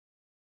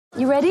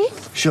You ready?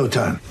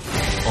 Showtime.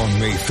 On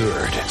May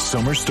 3rd,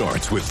 summer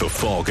starts with The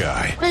Fall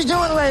Guy. Let's do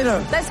it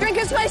later. Let's drink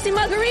a spicy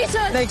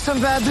margarita. Make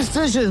some bad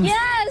decisions.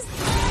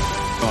 Yes!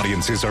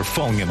 Audiences are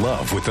falling in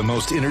love with the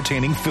most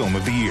entertaining film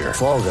of the year.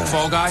 Fall Guy.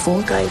 Fall Guy?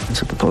 Fall Guy.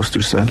 That's what the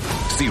poster said.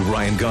 See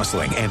Ryan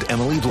Gosling and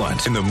Emily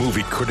Blunt in the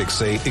movie critics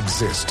say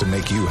exists to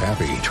make you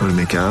happy. Trying to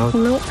make it out?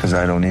 Nope. Because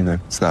I don't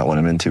either. It's not what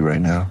I'm into right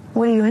now.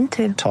 What are you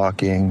into?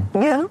 Talking.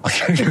 Yeah.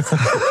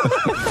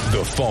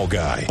 The Fall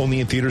Guy.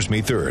 Only in theaters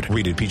May 3rd.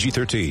 Rated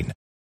PG-13.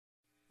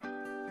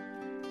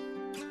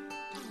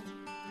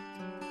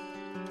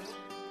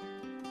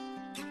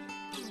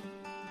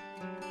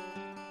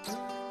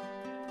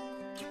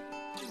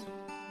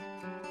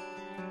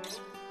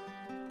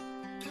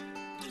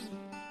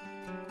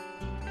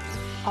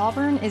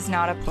 Auburn is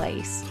not a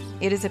place,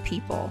 it is a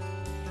people.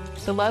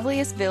 The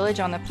loveliest village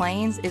on the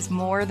plains is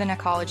more than a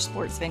college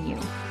sports venue,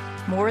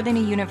 more than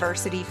a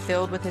university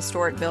filled with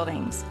historic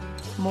buildings,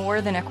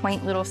 more than a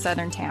quaint little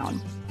southern town.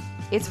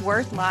 Its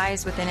worth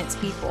lies within its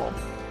people,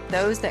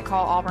 those that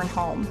call Auburn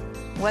home,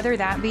 whether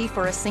that be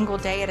for a single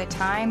day at a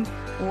time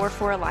or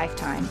for a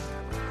lifetime.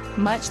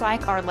 Much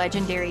like our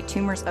legendary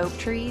Toomer's oak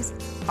trees,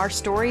 our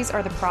stories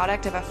are the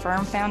product of a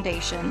firm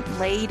foundation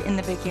laid in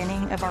the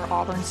beginning of our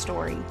Auburn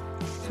story.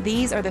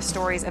 These are the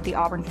stories of the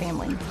Auburn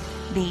family.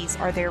 These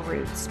are their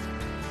roots.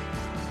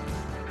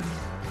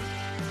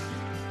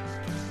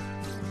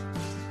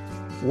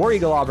 War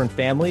Eagle Auburn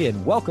family,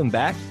 and welcome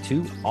back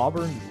to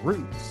Auburn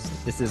Roots.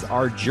 This is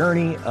our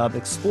journey of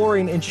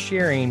exploring and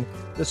sharing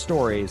the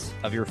stories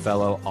of your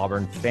fellow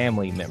Auburn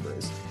family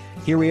members.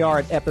 Here we are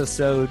at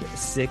episode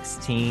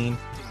 16,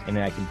 and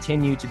I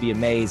continue to be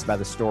amazed by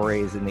the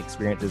stories and the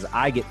experiences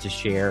I get to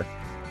share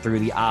through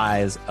the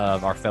eyes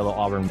of our fellow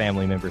Auburn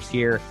family members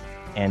here.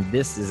 And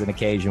this is an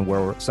occasion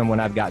where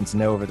someone I've gotten to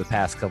know over the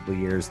past couple of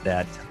years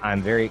that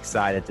I'm very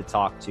excited to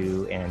talk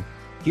to and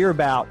hear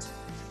about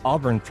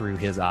Auburn through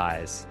his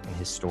eyes and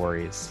his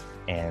stories.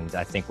 And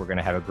I think we're going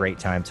to have a great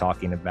time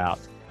talking about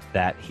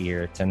that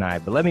here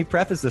tonight. But let me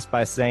preface this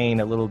by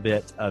saying a little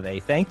bit of a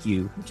thank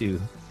you to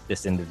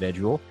this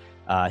individual.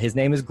 His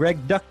name is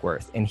Greg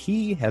Duckworth, and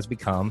he has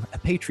become a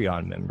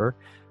Patreon member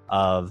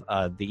of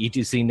the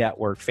E2C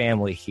Network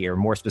family here.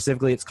 More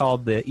specifically, it's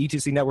called the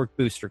E2C Network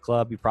Booster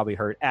Club. You probably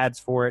heard ads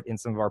for it in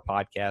some of our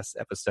podcast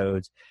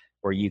episodes,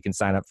 where you can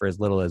sign up for as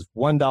little as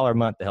 $1 a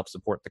month to help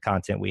support the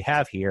content we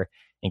have here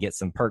and get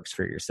some perks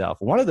for yourself.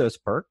 One of those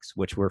perks,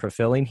 which we're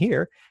fulfilling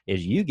here,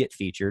 is you get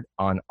featured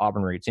on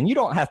Auburn Roots. And you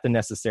don't have to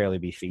necessarily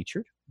be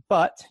featured,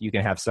 but you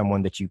can have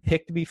someone that you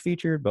pick to be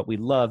featured, but we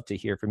love to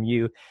hear from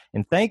you.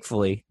 And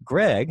thankfully,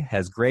 Greg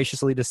has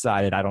graciously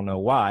decided, I don't know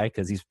why,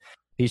 because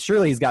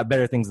he's got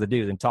better things to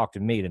do than talk to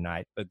me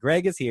tonight. But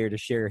Greg is here to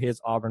share his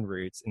Auburn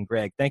roots. And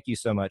Greg, thank you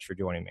so much for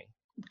joining me.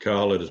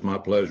 Kyle, it is my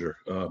pleasure.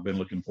 I've been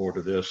looking forward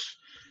to this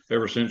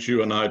ever since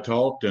you and I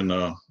talked, and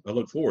I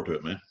look forward to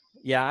it, man.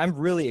 Yeah, I'm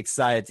really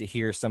excited to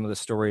hear some of the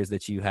stories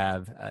that you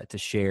have to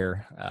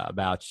share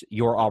about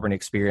your Auburn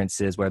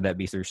experiences, whether that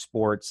be through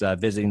sports,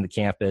 visiting the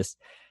campus,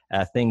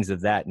 things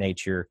of that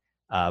nature.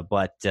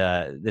 But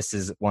this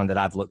is one that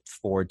I've looked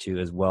forward to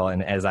as well.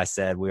 And as I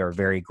said, we are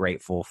very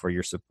grateful for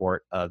your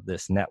support of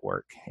this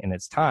network. And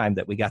it's time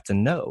that we got to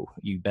know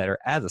you better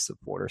as a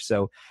supporter.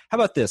 So how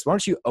about this? Why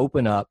don't you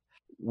open up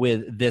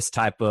with this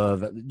type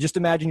of, just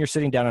imagine you're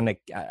sitting down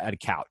at a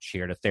couch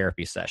here at a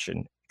therapy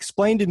session.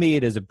 Explain to me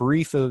it as a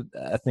brief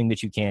thing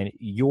that you can,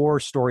 your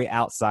story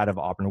outside of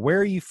Auburn. Where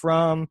are you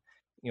from?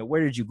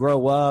 Where did you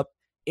grow up?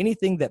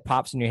 Anything that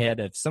pops in your head,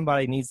 if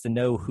somebody needs to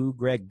know who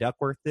Greg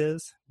Duckworth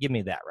is, give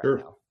me that right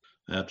now.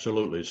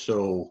 Absolutely.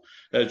 So,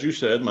 as you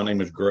said, my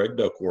name is Greg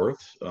Duckworth.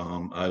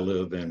 I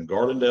live in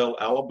Gardendale,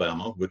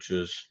 Alabama, which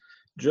is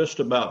just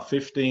about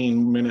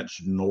 15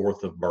 minutes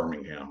north of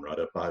Birmingham, right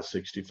up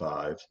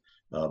I-65.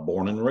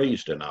 Born and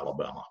raised in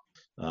Alabama.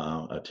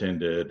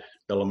 Attended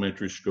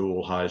elementary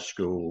school, high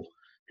school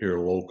here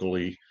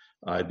locally.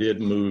 I did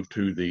move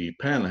to the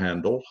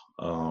Panhandle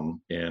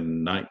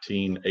in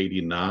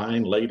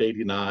 1989, late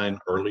 89,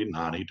 early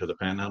 90, to the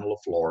Panhandle of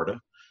Florida.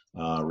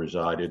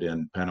 Resided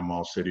in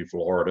Panama City,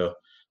 Florida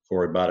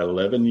for about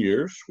 11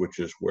 years, which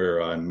is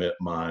where I met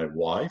my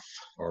wife,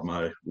 or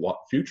my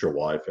future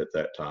wife at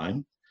that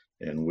time.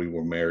 And we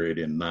were married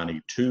in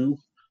 92.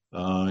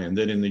 And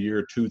then in the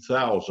year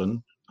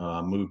 2000,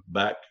 moved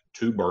back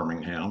to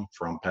Birmingham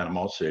from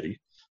Panama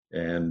City.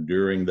 And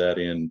during that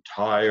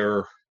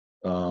entire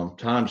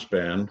time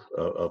span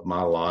of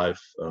my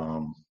life,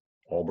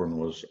 Auburn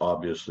was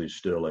obviously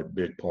still a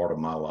big part of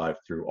my life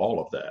through all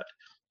of that.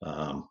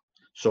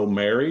 So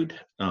married,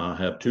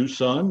 have two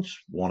sons,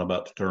 one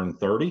about to turn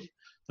 30,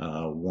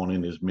 one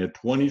in his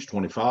mid-20s,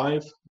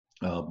 25.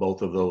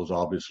 Both of those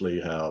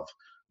obviously have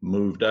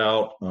moved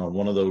out.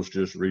 One of those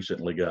just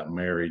recently got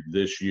married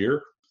this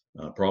year.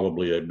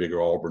 Probably a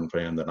bigger Auburn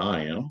fan than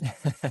I am.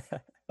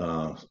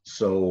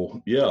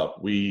 So yeah,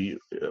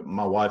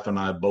 my wife and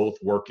I both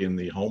work in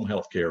the home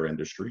healthcare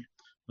industry.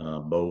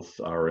 Both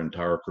our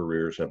entire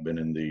careers have been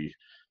in the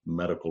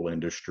medical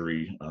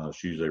industry.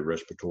 She's a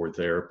respiratory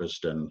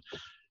therapist, and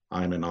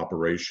I'm in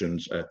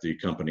operations at the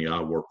company I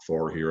work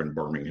for here in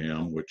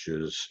Birmingham, which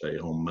is a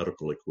home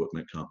medical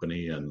equipment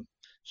company. And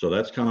so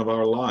that's kind of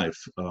our life.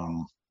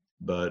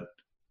 But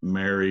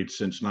married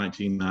since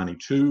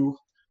 1992,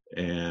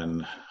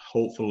 and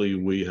hopefully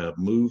we have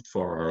moved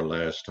for our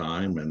last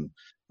time. And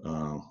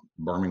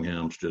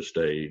Birmingham's just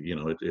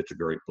it's a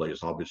great place.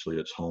 Obviously,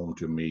 it's home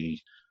to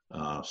me,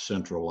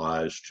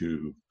 centralized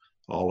to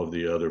all of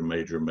the other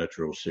major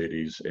metro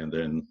cities. And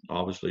then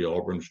obviously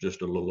Auburn's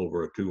just a little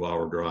over a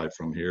 2-hour drive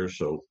from here.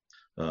 So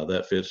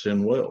that fits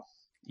in well.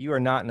 You are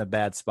not in a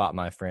bad spot,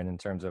 my friend, in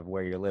terms of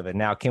where you're living.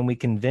 Now, can we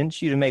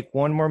convince you to make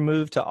one more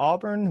move to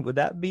Auburn? Would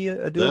that be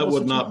a doable That would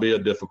situation? not be a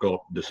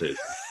difficult decision.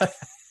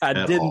 I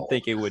didn't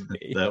think it would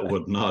be. That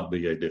would not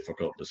be a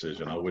difficult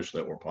decision. I wish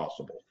that were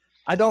possible.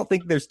 I don't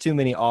think there's too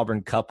many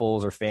Auburn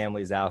couples or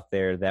families out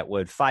there that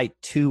would fight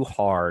too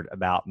hard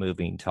about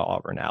moving to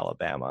Auburn,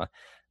 Alabama.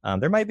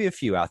 There might be a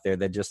few out there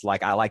that just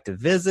I like to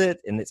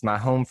visit and it's my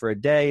home for a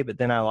day, but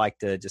then I like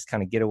to just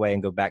kind of get away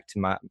and go back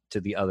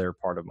to the other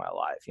part of my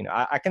life.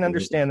 I can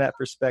understand that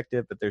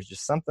perspective, but there's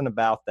just something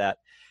about that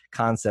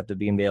concept of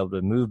being able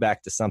to move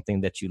back to something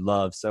that you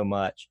love so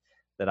much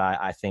that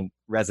I think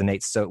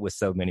resonates with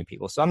so many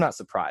people. So I'm not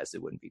surprised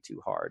it wouldn't be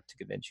too hard to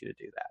convince you to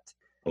do that.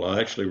 Well, I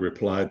actually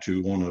replied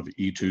to one of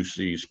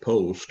E2C's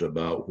posts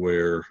about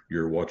where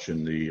you're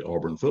watching the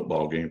Auburn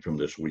football game from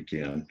this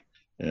weekend.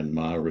 And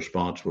my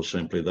response was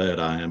simply that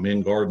I am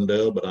in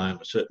Gardendale, but I am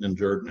sitting in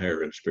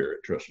Jordan-Hare in spirit.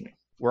 Trust me.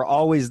 We're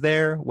always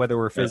there, whether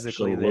we're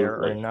physically there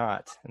or Absolutely.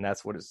 not. And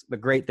that's what is the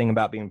great thing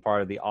about being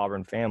part of the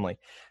Auburn family.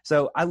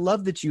 So I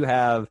love that you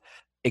have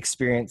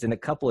experience in a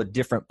couple of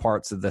different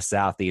parts of the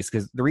Southeast,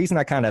 because the reason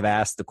I kind of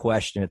asked the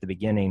question at the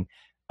beginning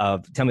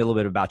of tell me a little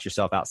bit about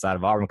yourself outside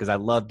of Auburn, because I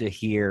love to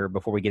hear,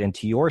 before we get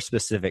into your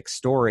specific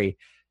story,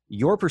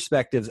 your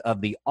perspectives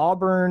of the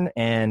Auburn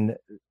and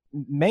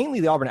mainly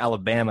the Auburn,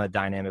 Alabama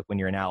dynamic when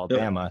you're in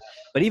Alabama,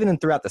 but even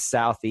throughout the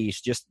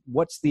Southeast, just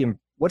what's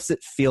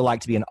it feel like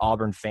to be an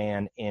Auburn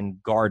fan in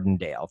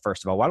Gardendale?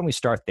 First of all, why don't we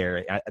start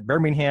there?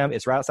 Birmingham,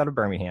 it's right outside of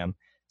Birmingham.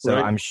 So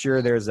right. I'm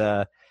sure there's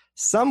a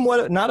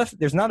somewhat,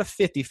 there's not a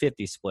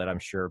 50-50 split, I'm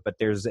sure, but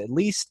there's at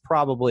least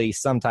probably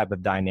some type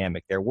of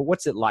dynamic there.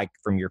 What's it like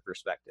from your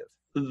perspective?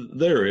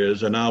 There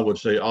is, and I would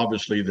say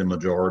obviously the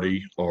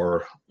majority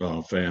are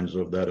fans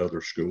of that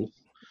other school.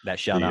 That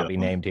shall not be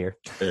named here.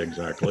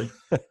 Exactly.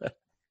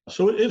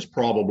 So it is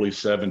probably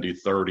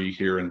 70-30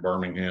 here in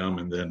Birmingham.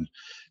 And then,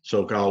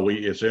 so Kyle,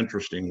 it's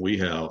interesting. We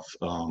have,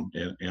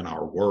 in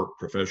our work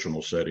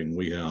professional setting,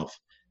 we have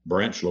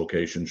branch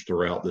locations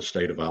throughout the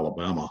state of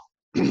Alabama.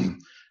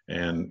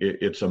 And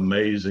it's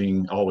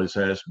amazing, always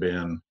has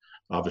been.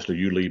 Obviously,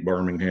 you leave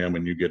Birmingham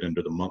and you get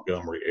into the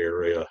Montgomery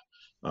area,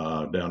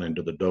 down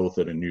into the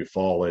Dothan and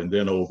Eufaula, and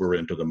then over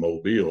into the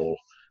Mobile.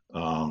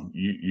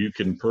 You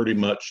can pretty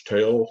much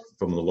tell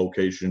from the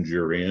locations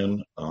you're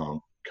in,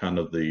 kind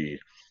of the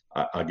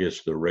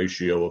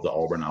ratio of the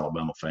Auburn,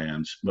 Alabama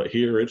fans. But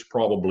here it's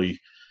probably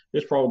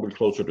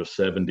closer to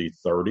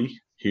 70-30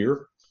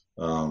 here.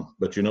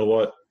 But you know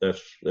what?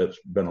 That's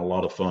been a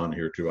lot of fun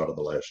here 2 out of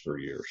the last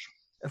 3 years.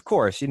 Of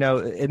course,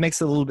 it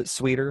makes it a little bit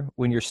sweeter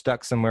when you're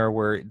stuck somewhere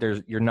where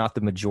you're not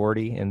the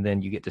majority, and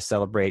then you get to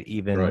celebrate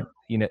even, right.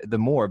 The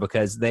more,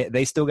 because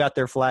they still got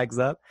their flags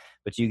up,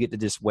 but you get to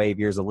just wave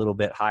yours a little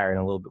bit higher and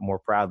a little bit more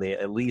proudly,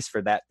 at least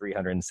for that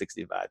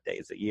 365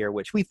 days a year,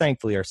 which we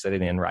thankfully are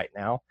sitting in right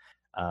now.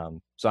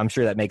 So I'm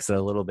sure that makes it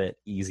a little bit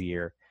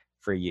easier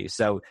for you.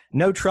 So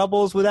no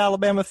troubles with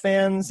Alabama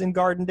fans in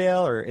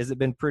Gardendale, or has it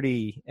been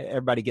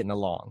everybody getting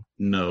along?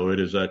 No, it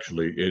is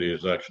actually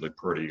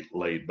pretty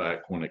laid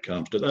back when it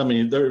comes to,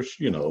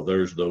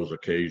 there's those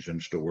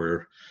occasions to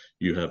where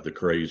you have the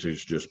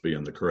crazies just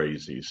being the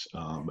crazies.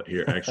 But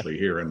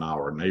here in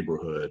our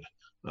neighborhood,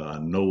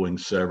 knowing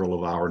several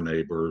of our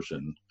neighbors,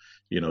 and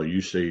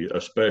you see,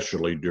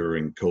 especially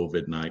during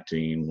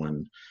COVID-19,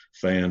 when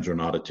fans are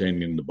not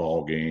attending the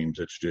ball games,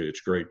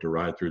 it's great to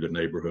ride through the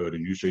neighborhood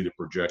and you see the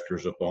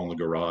projectors up on the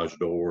garage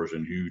doors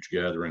and huge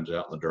gatherings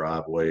out in the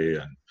driveway,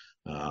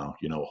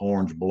 and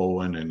horns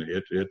blowing, and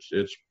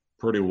it's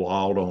pretty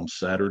wild on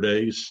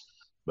Saturdays.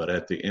 But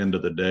at the end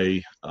of the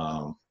day,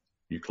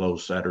 you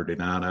close Saturday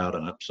night out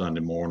and up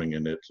Sunday morning,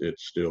 and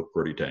it's still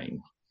pretty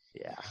tame.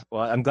 Yeah.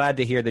 Well, I'm glad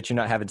to hear that you're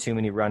not having too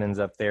many run-ins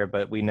up there,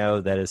 but we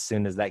know that as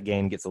soon as that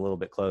game gets a little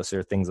bit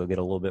closer, things will get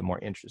a little bit more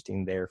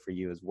interesting there for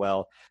you as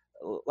well.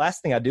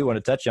 Last thing I do want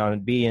to touch on,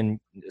 spending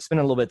a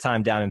little bit of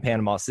time down in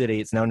Panama City.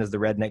 It's known as the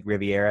Redneck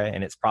Riviera,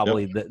 and it's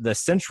probably the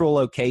central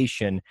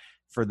location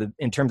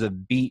in terms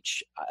of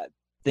beach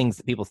things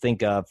that people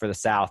think of for the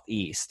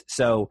Southeast.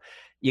 So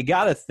you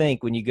got to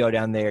think when you go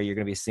down there, you're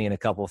going to be seeing a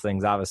couple of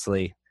things,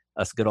 obviously,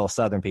 us good old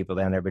Southern people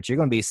down there, but you're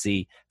going to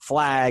see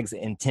flags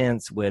and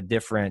tents with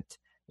different,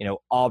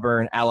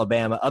 Auburn,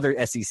 Alabama, other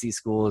SEC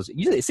schools.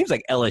 Usually it seems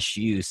like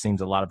LSU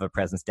seems a lot of a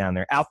presence down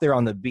there, out there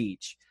on the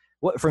beach.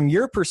 From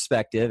your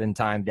perspective and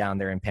time down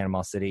there in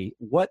Panama City,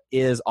 what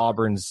is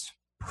Auburn's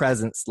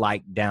presence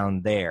like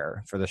down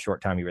there for the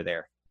short time you were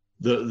there?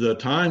 The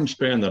time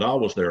span that I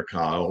was there,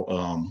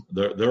 Kyle,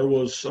 there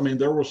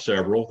were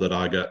several that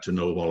I got to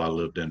know while I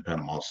lived in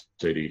Panama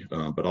City,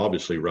 but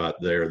obviously right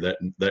there,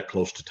 that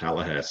close to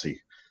Tallahassee,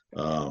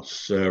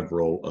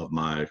 several of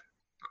my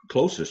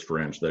closest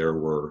friends there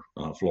were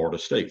Florida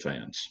State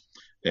fans.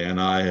 And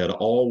I had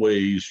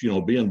always,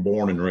 being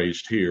born and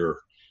raised here,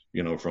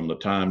 from the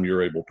time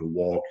you're able to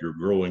walk, you're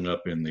growing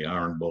up in the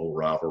Iron Bowl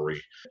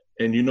rivalry,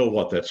 and you know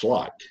what that's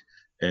like.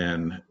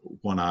 And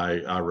when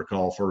I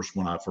recall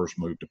when I first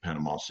moved to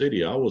Panama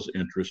City, I was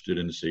interested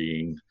in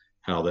seeing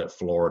how that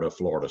Florida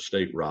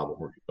State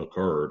rivalry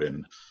occurred.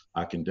 And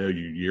I can tell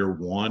you year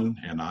one,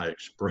 and I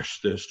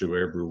expressed this to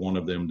every one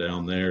of them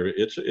down there,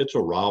 it's a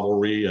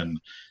rivalry, and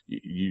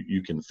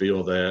you can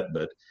feel that.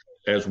 But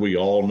as we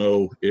all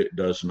know, it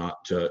does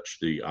not touch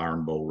the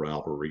Iron Bowl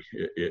rivalry.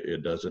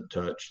 It doesn't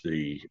touch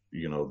the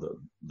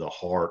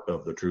heart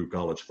of the true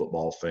college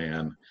football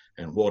fan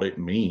and what it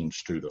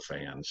means to the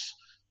fans.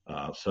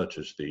 Such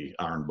as the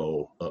Iron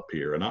Bowl up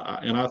here. And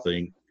I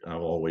think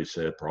I've always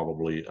said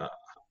probably,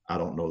 I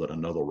don't know that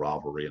another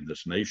rivalry in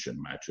this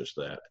nation matches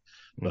that.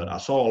 But I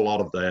saw a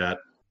lot of that.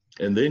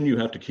 And then you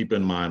have to keep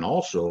in mind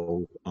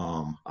also,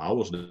 I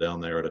was down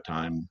there at a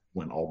time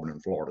when Auburn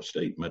and Florida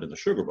State met in the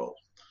Sugar Bowl.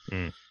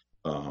 And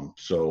I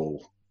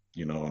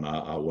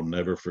will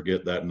never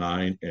forget that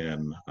night.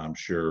 And I'm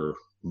sure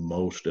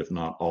most, if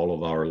not all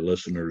of our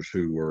listeners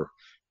who were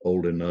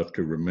old enough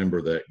to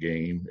remember that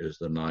game is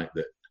the night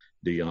that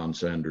Deion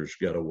Sanders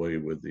got away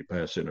with the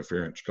pass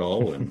interference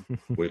call, and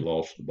we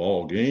lost the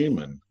ball game.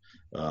 And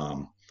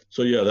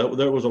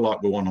there was a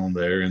lot going on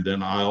there. And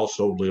then I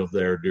also lived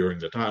there during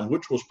the time,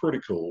 which was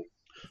pretty cool.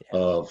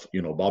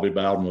 Bobby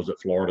Bowden was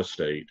at Florida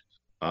State.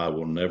 I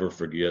will never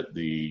forget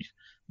the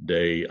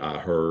day I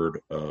heard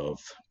of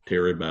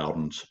Terry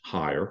Bowden's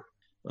hire.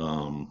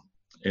 And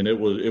it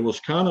was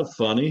kind of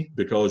funny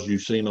because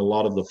you've seen a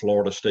lot of the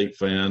Florida State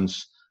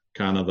fans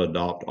kind of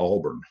adopt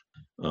Auburn.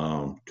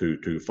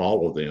 To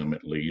follow them,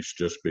 at least,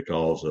 just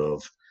because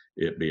of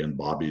it being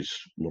Bobby's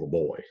little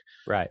boy.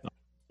 Right.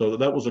 So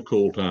that was a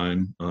cool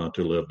time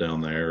to live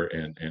down there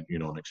and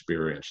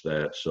experience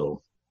that.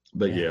 So,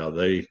 but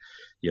they,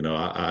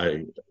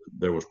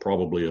 there was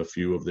probably a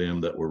few of them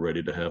that were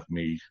ready to have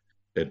me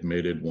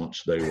admitted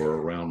once they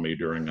were around me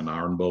during an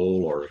Iron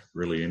Bowl or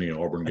really any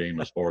Auburn game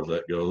as far as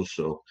that goes.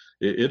 So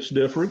it's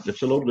different.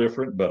 It's a little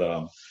different,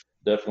 but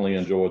definitely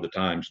enjoyed the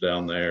times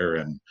down there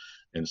and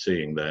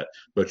seeing that.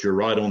 But you're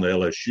right on the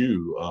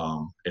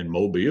LSU in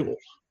Mobile.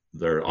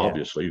 They're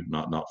obviously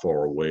not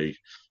far away.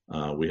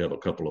 We have a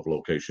couple of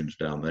locations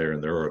down there,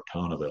 and there are a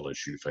ton of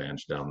LSU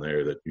fans down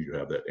there that you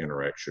have that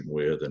interaction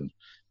with, and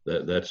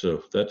that's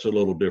a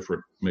little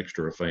different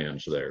mixture of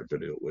fans there to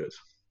deal with.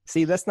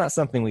 See, that's not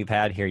something we've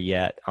had here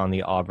yet on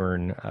the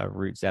Auburn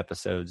Roots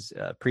episodes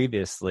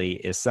previously,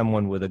 is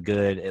someone with a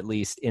good, at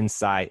least,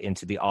 insight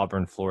into the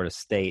Auburn-Florida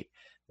State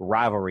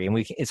rivalry. And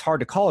it's hard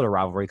to call it a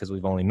rivalry because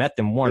we've only met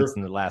them once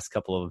in the last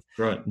couple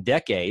of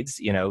decades,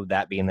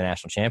 that being the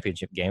national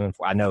championship game. And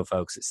I know,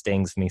 folks, it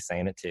stings me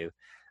saying it too.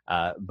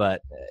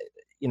 But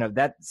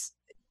that's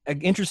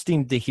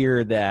interesting to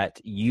hear that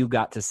you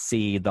got to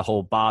see the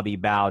whole Bobby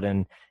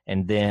Bowden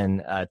and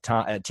then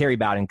Terry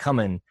Bowden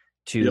coming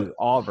to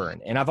Auburn.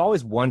 And I've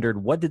always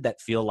wondered, what did that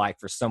feel like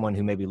for someone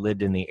who maybe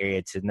lived in the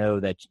area to know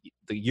that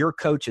your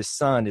coach's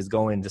son is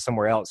going to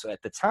somewhere else? So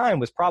at the time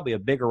was probably a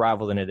bigger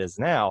rival than it is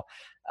now.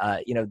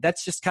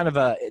 That's just kind of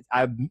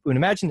I would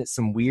imagine it's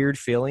some weird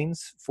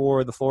feelings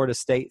for the Florida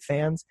State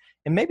fans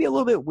and maybe a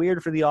little bit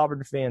weird for the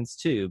Auburn fans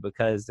too,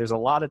 because there's a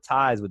lot of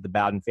ties with the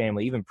Bowden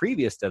family, even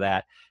previous to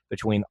that,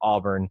 between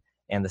Auburn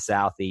and the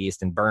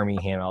Southeast and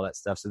Birmingham, all that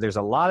stuff. So there's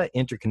a lot of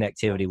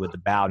interconnectivity with the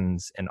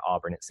Bowdens and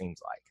Auburn, it seems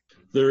like.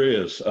 There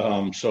is.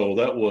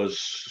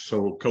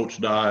 So Coach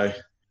Dye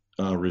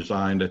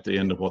resigned at the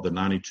end of the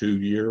 92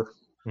 year.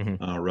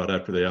 Right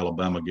after the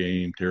Alabama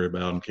game. Terry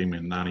Bowden came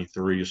in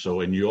 93.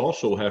 And you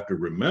also have to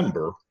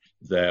remember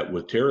that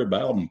with Terry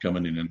Bowden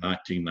coming in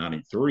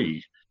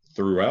 1993,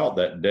 throughout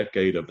that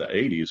decade of the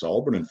 80s,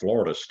 Auburn and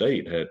Florida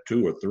State had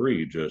two or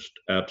three just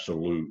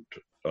absolute,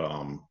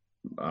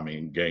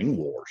 gang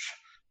wars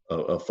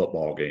of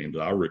football games.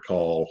 I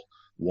recall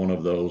one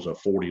of those, a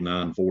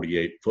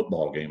 49-48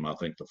 football game, I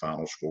think the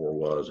final score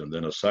was. And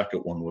then a second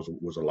one was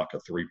like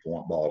a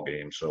 3-point ball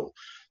game. So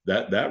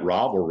that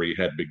rivalry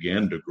had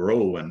begun to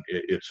grow, and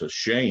it's a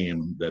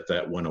shame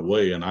that went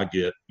away. And I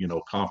get,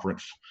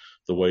 conference,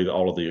 the way that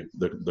all of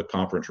the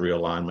conference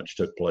realignments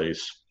took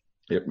place,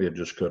 it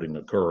just couldn't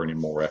occur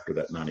anymore after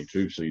that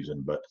 92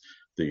 season. But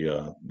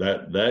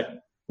that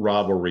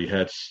rivalry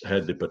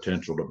had the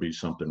potential to be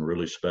something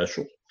really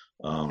special.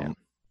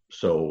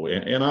 So,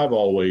 and I've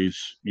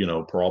always,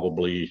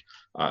 probably,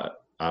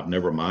 I've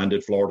never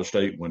minded Florida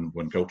State.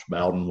 When Coach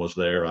Bowden was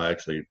there, I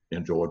actually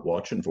enjoyed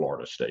watching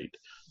Florida State.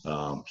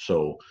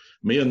 So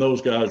me and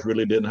those guys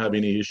really didn't have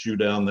any issue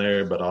down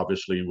there, but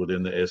obviously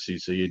within the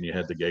SEC, and you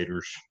had the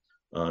Gators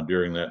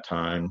during that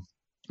time.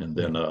 And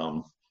then,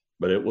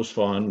 but it was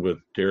fun with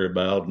Terry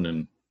Bowden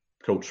and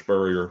Coach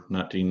Spurrier,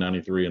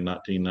 1993 and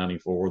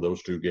 1994,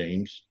 those two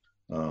games.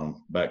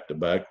 back to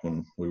back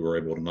when we were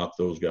able to knock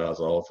those guys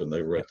off, and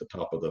they were at the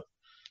top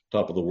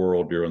of the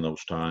world during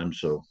those times.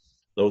 So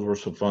those were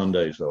some fun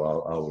days,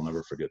 though. I will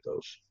never forget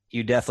those.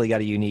 You definitely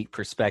got a unique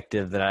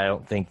perspective that I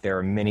don't think there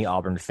are many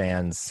Auburn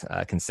fans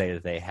can say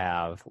that they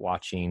have,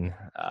 watching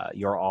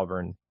your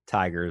Auburn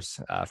Tigers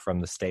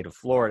from the state of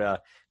Florida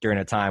during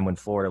a time when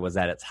Florida was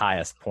at its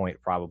highest point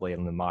probably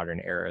in the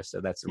modern era. So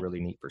that's a really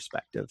neat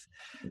perspective.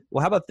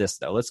 Well, how about this,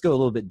 though? Let's go a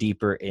little bit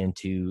deeper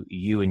into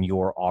you and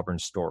your Auburn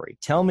story.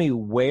 Tell me,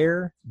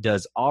 where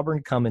does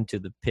Auburn come into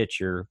the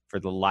picture for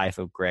the life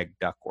of Greg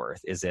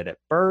Duckworth? Is it at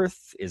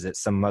birth? Is it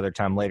some other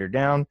time later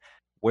down?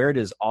 Where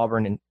does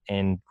Auburn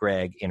and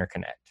Greg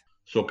interconnect?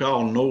 So,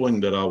 Kyle, knowing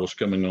that I was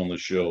coming on the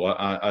show,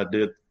 I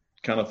did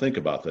kind of think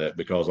about that,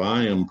 because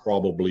I am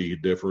probably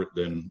different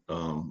than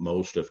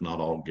most, if not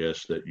all,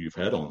 guests that you've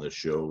had on this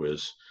show,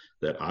 is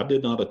that I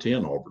did not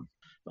attend Auburn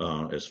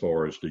as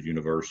far as the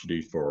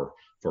university for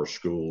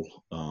school.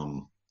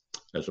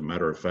 As a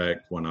matter of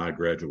fact, when I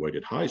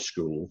graduated high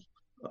school,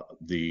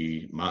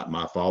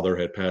 my father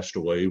had passed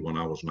away when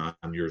I was 9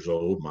 years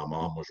old. My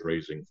mom was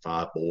raising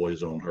 5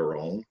 boys on her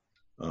own.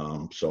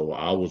 So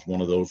I was one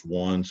of those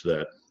ones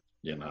that,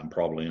 I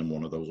probably am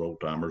one of those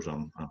old timers.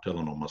 I'm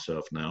telling on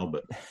myself now,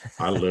 but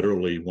I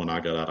literally, when I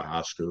got out of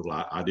high school,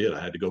 I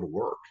had to go to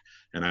work.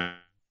 And I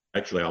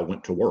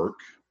went to work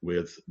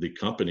with the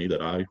company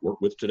that I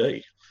work with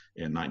today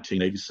in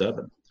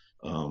 1987,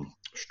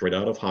 straight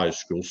out of high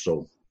school.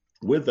 So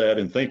with that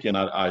and thinking,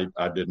 I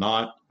did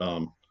not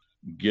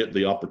get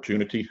the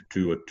opportunity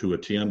to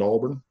attend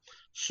Auburn.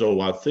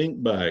 So I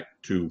think back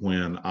to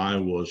when I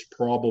was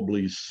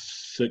probably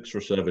 6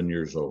 or 7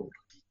 years old.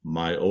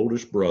 My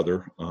oldest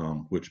brother,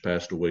 which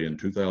passed away in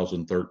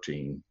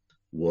 2013,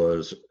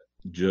 was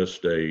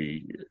just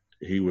a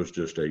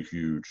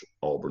huge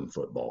Auburn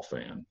football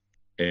fan.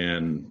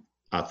 And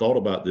I thought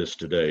about this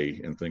today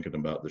and thinking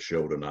about the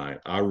show tonight.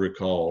 I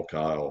recall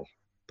Kyle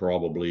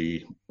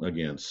probably,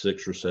 again,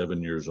 6 or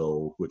 7 years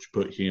old, which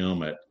put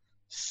him at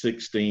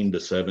 16 to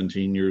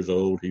 17 years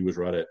old. He was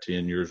right at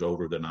 10 years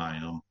older than I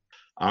am.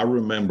 I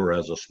remember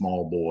as a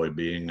small boy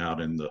being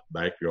out in the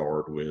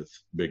backyard with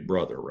Big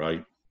Brother,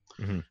 right?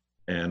 Mm-hmm.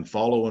 And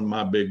following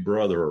my big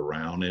brother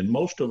around, and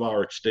most of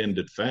our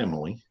extended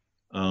family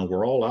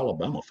were all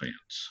Alabama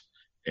fans.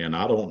 And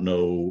I don't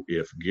know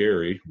if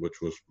Gary,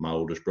 which was my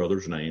oldest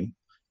brother's name,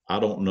 I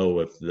don't know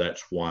if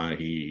that's why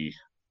he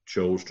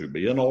chose to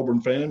be an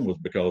Auburn fan, was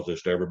because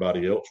just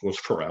everybody else was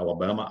for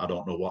Alabama. I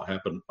don't know what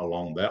happened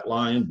along that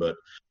line, but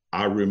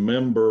I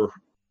remember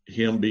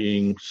him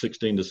being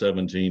 16 to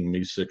 17,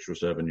 me 6 or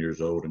 7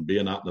 years old, and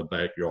being out in the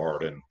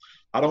backyard. And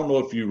I don't know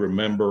if you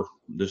remember,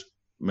 this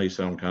may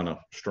sound kind of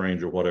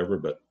strange or whatever,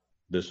 but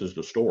this is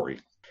the story.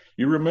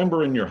 You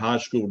remember in your high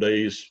school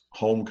days,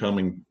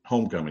 homecoming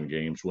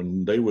games,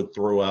 when they would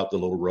throw out the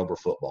little rubber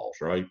footballs,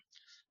 right?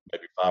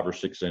 Maybe 5 or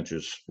 6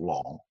 inches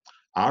long.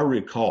 I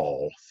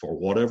recall, for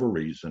whatever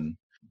reason,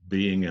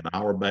 being in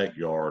our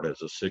backyard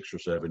as a 6 or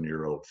 7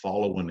 year old,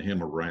 following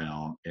him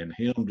around and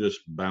him just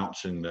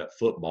bouncing that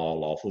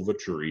football off of a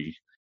tree.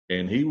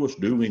 And he was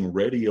doing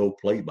radio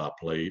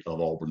play-by-play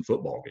of Auburn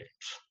football games.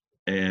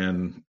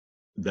 And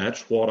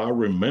that's what I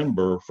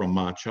remember from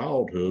my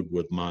childhood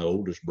with my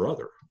oldest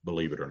brother,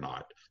 believe it or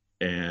not.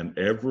 And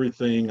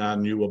everything I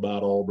knew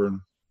about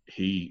Auburn,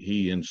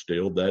 he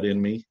instilled that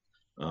in me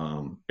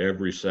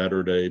every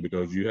Saturday,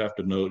 because you have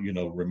to know,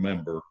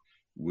 remember,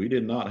 we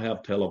did not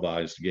have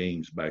televised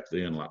games back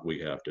then like we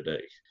have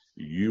today.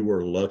 You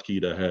were lucky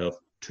to have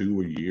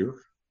 2 a year,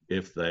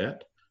 if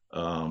that.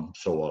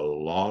 So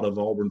a lot of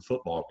Auburn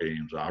football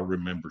games, I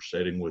remember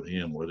sitting with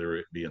him, whether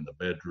it be in the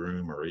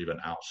bedroom or even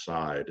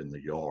outside in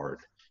the yard,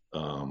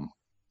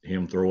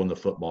 him throwing the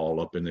football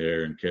up in the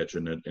air and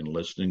catching it and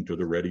listening to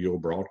the radio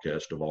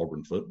broadcast of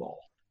Auburn football.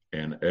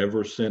 And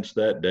ever since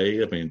that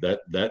day, I mean,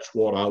 that's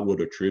what I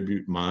would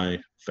attribute my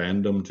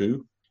fandom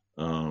to,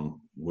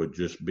 would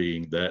just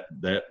being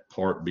that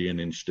part being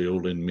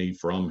instilled in me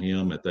from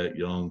him at that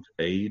young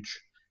age.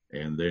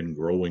 And then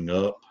growing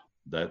up,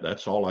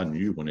 that's all I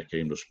knew when it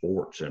came to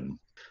sports. And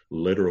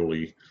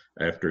literally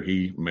after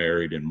he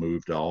married and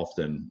moved off,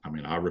 then, I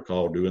mean, I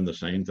recall doing the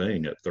same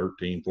thing at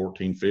 13,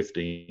 14,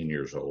 15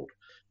 years old,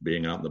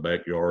 being out in the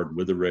backyard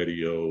with the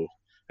radio.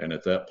 And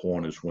at that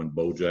point is when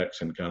Bo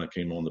Jackson kind of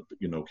came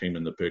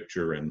in the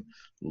picture, and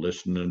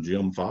listening to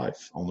Jim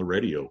Fife on the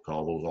radio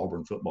call those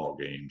Auburn football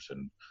games.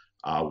 And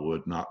I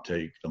would not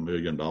take $1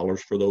 million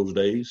for those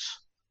days.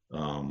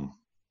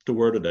 To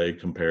where today,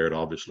 compared,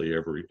 obviously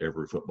every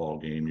football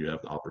game, you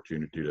have the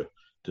opportunity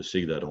to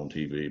see that on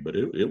TV, but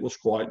it was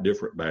quite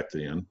different back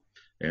then.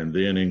 And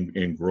then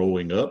in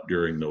growing up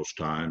during those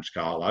times,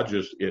 Kyle,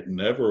 it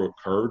never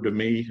occurred to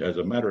me. As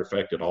a matter of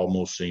fact, it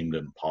almost seemed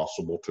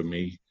impossible to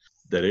me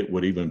that it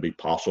would even be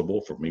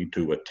possible for me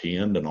to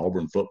attend an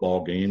Auburn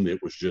football game.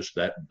 It was just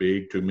that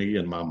big to me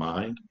in my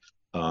mind.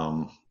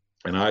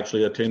 And I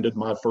actually attended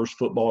my first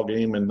football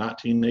game in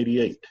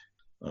 1988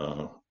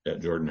 at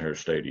Jordan-Hare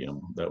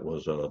Stadium. That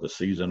was the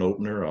season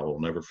opener. I will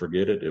never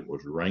forget it. It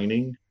was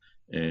raining,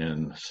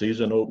 and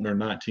season opener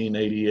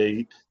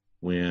 1988.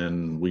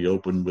 when we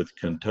opened with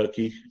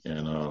Kentucky,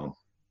 and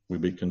we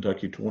beat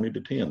Kentucky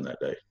 20-10 that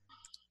day.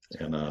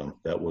 And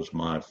that was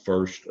my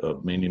first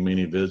of many,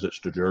 many visits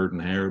to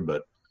Jordan-Hare.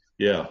 But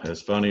yeah,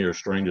 as funny or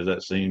strange as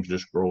that seems,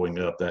 just growing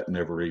up, that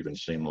never even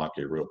seemed like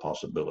a real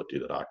possibility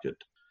that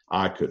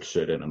I could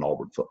sit in an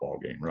Auburn football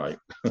game, right?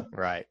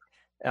 Right.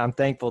 I'm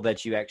thankful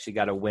that you actually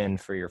got a win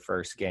for your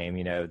first game.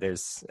 You know,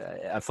 there's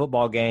a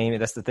football game.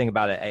 That's the thing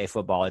about a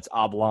football. It's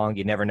oblong.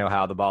 You never know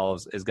how the ball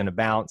is going to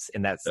bounce.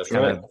 And that's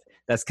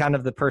kind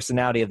of the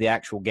personality of the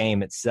actual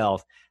game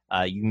itself.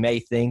 You may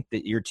think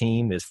that your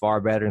team is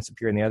far better and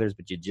superior than the others,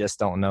 but you just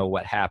don't know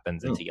what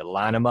happens until you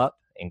line them up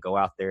and go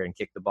out there and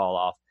kick the ball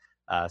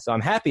off. So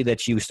I'm happy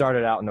that you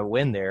started out in a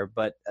win there.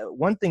 But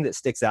one thing that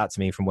sticks out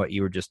to me from what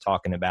you were just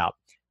talking about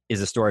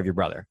is the story of your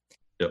brother.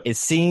 Yep. It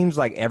seems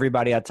like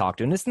everybody I talked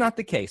to, and it's not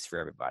the case for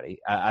everybody.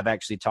 I've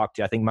actually talked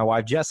to, I think, my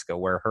wife, Jessica,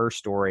 where her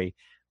story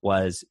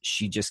was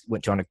she just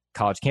went on a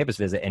college campus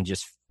visit and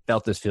just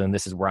felt this feeling,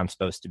 this is where I'm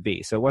supposed to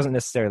be. So it wasn't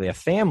necessarily a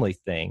family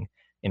thing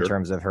in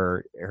terms of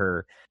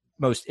her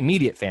most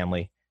immediate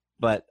family,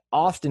 but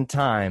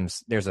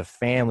oftentimes there's a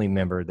family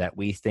member that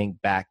we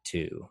think back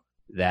to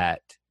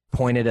that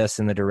pointed us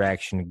in the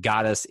direction,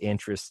 got us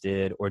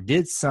interested, or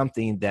did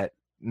something that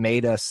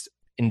made us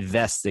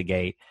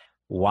investigate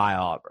why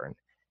Auburn.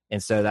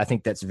 And so I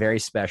think that's very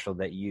special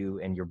that you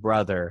and your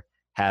brother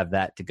have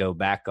that to go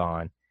back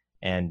on.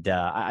 And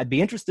I'd be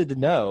interested to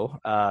know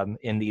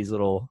in these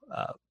little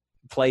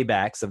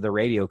playbacks of the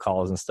radio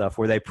calls and stuff,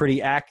 were they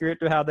pretty accurate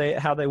to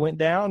how they went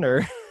down,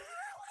 or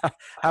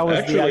how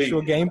was the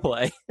actual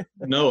gameplay?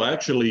 No,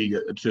 actually,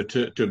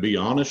 to be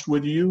honest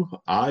with you,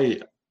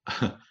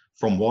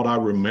 from what I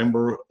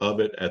remember of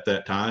it at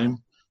that time,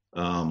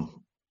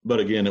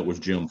 but again, it was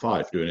Jim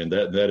Fife doing it. And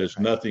that is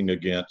nothing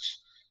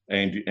against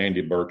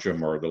Andy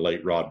Burcham or the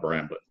late Rod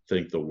Bramblett.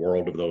 Think the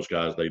world of those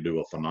guys. They do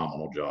a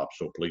phenomenal job.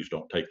 So please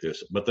don't take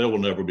this, but there will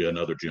never be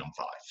another Jim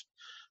Fife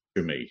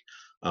to me.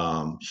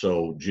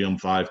 So Jim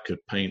Fife could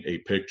paint a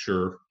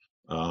picture.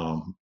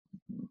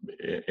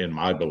 In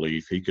my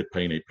belief, he could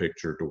paint a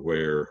picture to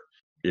where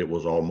it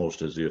was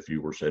almost as if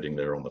you were sitting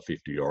there on the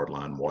 50-yard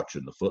line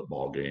watching the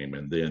football game,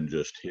 and then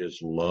just his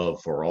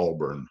love for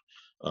Auburn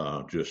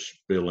just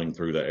spilling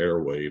through the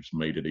airwaves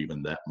made it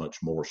even that much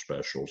more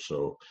special.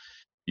 So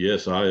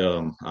yes,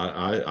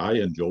 I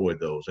enjoyed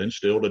those, and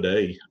still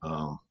today,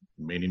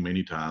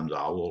 many times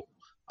I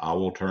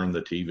will turn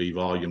the TV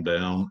volume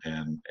down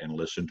and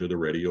listen to the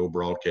radio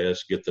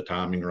broadcast, get the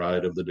timing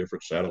right of the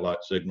different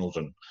satellite signals,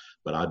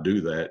 but I do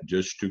that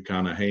just to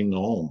kind of hang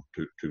on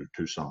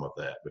to some of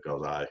that,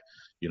 because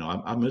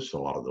I miss a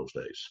lot of those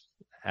days.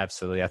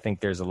 Absolutely. I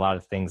think there's a lot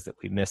of things that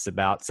we miss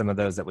about some of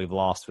those that we've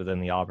lost within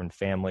the Auburn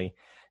family.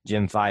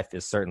 Jim Fife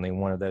is certainly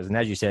one of those. And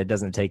as you said, it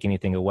doesn't take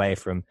anything away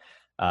from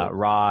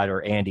Rod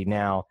or Andy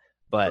now,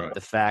 but right.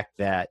 The fact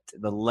that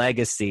the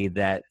legacy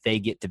that they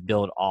get to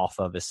build off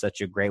of is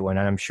such a great one.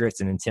 And I'm sure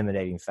it's an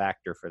intimidating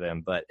factor for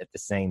them, but at the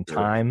same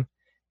time,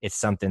 it's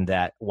something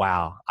that,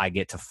 wow, I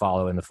get to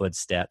follow in the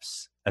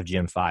footsteps of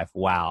Jim Fife.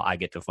 Wow, I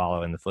get to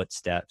follow in the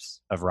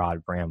footsteps of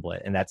Rod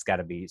Bramblett. And that's got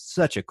to be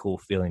such a cool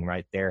feeling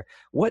right there.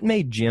 What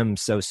made Jim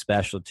so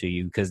special to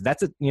you? Because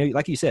that's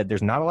like you said,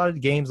 there's not a lot of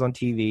games on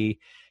TV.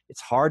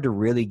 It's hard to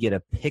really get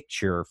a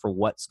picture for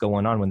what's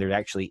going on when there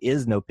actually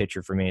is no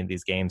picture for many of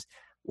these games.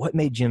 What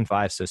made Jim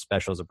Fife so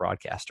special as a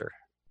broadcaster?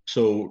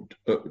 So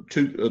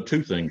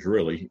two things,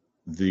 really.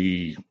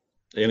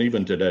 And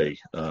even today,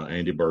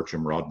 Andy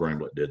Burcham, Rod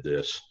Bramblett did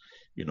this,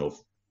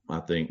 I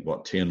think,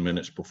 10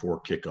 minutes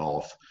before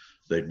kickoff.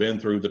 They've been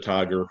through the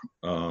Tiger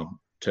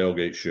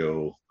tailgate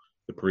show,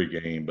 the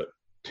pregame, but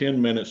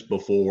 10 minutes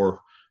before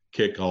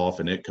kickoff,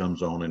 and it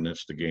comes on, and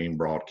it's the game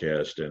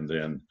broadcast. And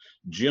then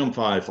Jim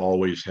Fife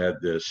always had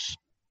this,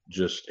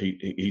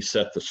 he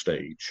set the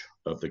stage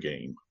of the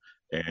game.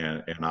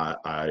 And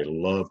I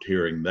loved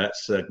hearing that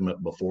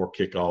segment before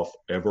kickoff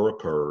ever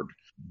occurred.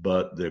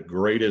 But the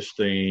greatest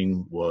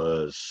thing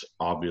was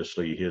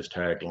obviously his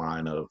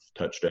tagline of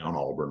Touchdown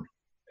Auburn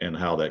and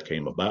how that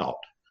came about.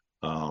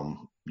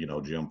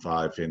 Jim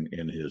Fife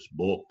in his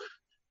book,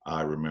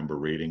 I remember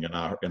reading, and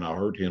I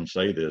heard him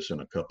say this in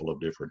a couple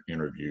of different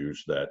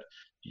interviews that,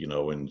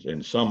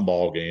 in some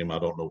ball game, I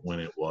don't know when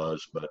it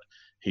was, but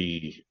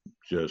he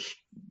just,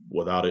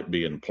 without it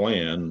being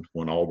planned,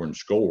 when Auburn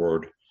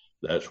scored,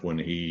 that's when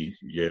he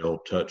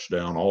yelled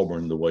Touchdown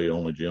Auburn the way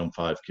only Jim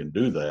Fife can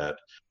do that.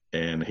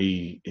 And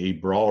he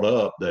brought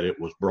up that it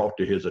was brought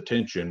to his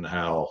attention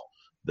how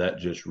that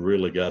just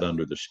really got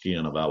under the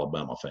skin of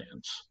Alabama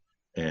fans.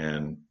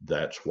 And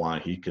that's why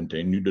he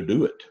continued to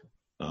do it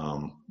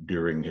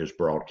during his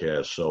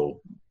broadcast.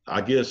 So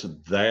I guess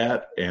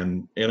that,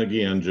 and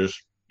again, just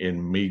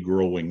in me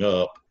growing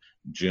up,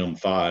 Jim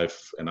Fife,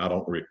 and I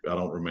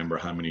don't remember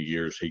how many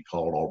years he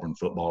called Auburn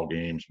football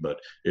games, but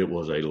it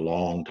was a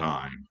long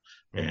time.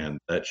 And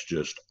that's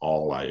just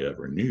all I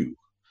ever knew.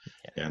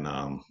 And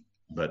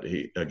but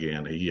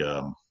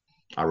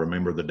I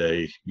remember the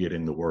day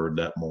getting the word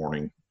that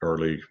morning,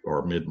 early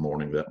or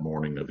mid-morning that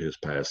morning of his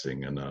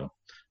passing, and a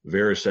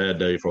very sad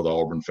day for the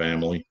Auburn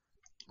family.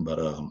 But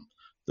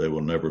there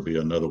will never be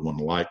another one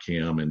like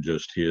him, and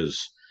just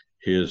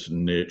his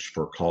niche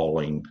for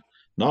calling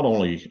not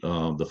only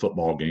the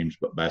football games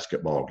but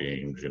basketball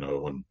games.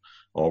 When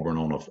Auburn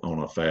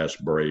on a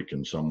fast break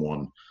and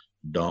someone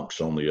dunks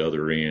on the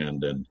other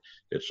end, and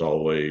it's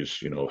always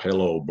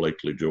hello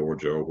Blakely,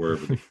 Georgia, or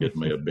wherever the kid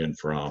may have been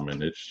from,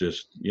 and it's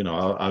just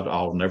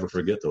I'll never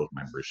forget those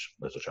memories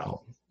as a child.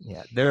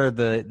 Yeah, there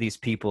are these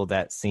people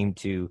that seem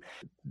to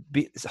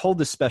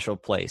hold a special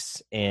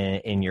place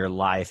in your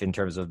life in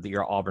terms of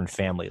your Auburn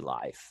family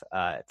life.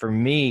 For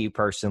me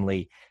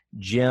personally,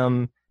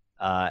 Jim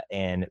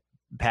and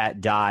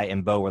Pat Dye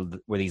and Bo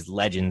were these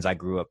legends I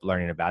grew up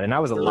learning about, and I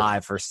was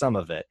alive for some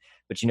of it.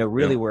 But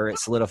really where it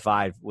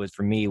solidified was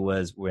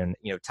when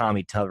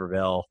Tommy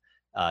Tuberville,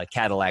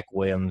 Cadillac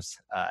Williams,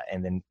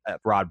 and then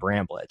Rod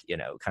Bramblett.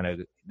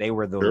 They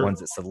were the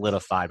ones that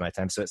solidified my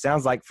time. So it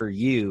sounds like for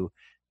you,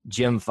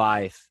 Jim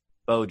Fife,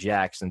 Bo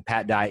Jackson,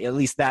 Pat Dye, at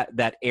least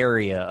that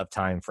area of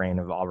time frame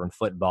of Auburn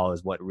football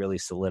is what really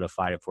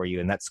solidified it for you,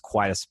 and that's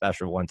quite a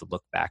special one to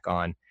look back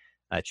on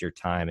at your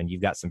time. And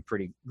you've got some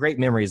pretty great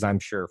memories, I'm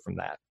sure, from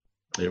that.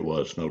 It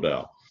was, no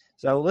doubt.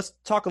 So let's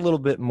talk a little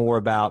bit more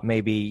about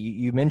maybe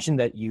you mentioned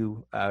that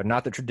you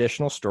not the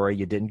traditional story.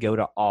 You didn't go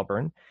to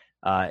Auburn.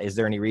 Is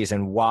there any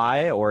reason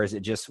why, or is it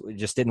just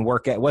didn't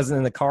work out? It wasn't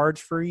in the cards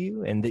for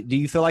you? And do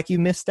you feel like you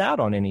missed out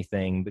on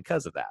anything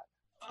because of that?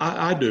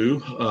 I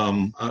do.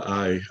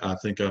 I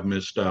think I've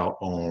missed out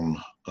on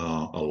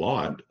a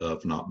lot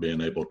of not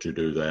being able to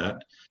do that.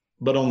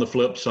 But on the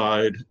flip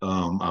side,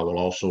 I will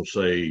also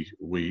say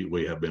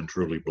we have been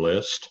truly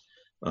blessed.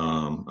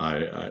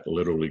 I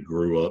literally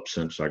grew up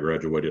since I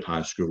graduated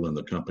high school in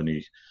the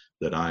company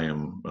that I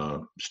am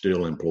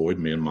still employed.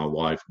 Me and my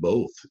wife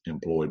both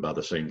employed by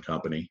the same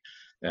company.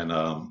 And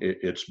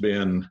it's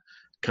been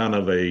kind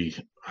of a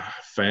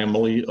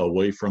family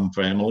away from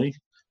family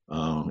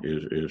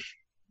is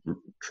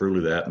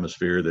truly the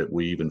atmosphere that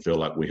we even feel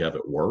like we have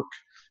at work.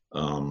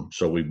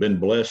 So we've been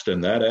blessed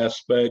in that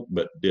aspect,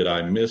 but did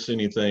I miss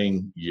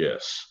anything?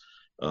 Yes.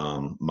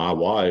 My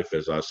wife,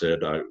 as I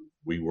said,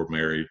 we were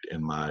married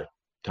in my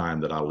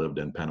time that I lived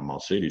in Panama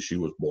City. She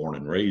was born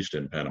and raised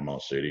in Panama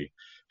City,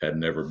 had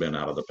never been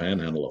out of the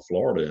panhandle of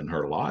Florida in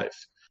her life.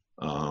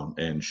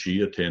 And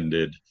she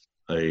attended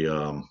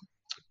a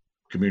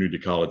community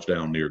college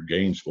down near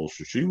Gainesville.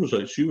 So she was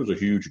a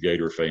huge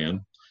Gator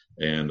fan.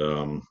 And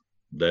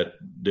that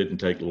didn't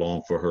take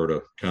long for her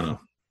to kind of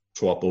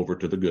swap over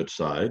to the good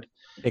side.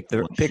 Pick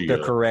the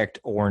correct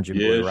orange and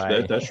blue,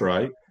 right? That's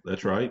right.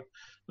 That's right.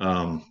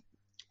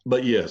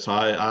 But yes,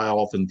 I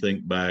often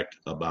think back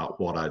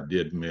about what I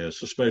did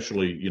miss,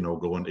 especially,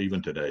 going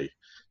even today,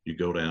 you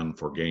go down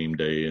for game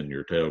day and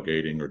you're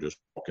tailgating or just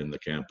walking the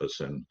campus.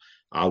 And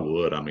I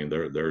would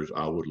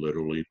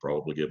literally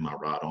probably give my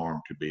right arm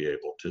to be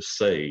able to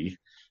say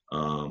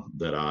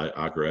that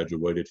I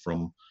graduated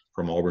from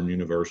Auburn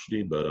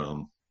University. But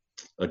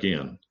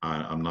again,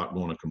 I'm not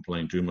going to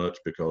complain too much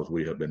because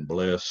we have been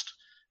blessed.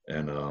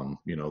 And,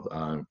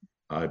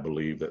 I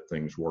believe that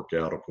things work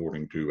out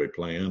according to a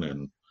plan.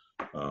 And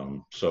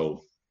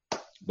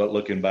but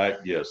looking back,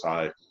 yes,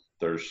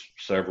 there's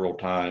several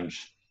times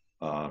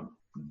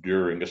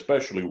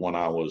especially when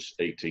I was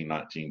 18,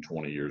 19,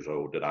 20 years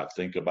old, did I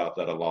think about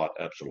that a lot?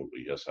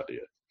 Absolutely. Yes, I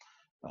did.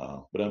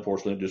 But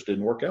unfortunately, it just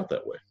didn't work out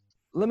that way.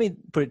 Let me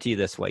put it to you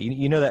this way.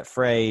 You know that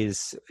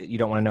phrase, you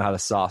don't want to know how the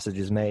sausage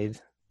is made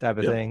type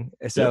of thing.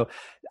 So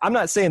I'm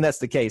not saying that's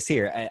the case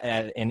here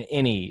in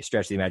any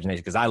stretch of the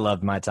imagination, because I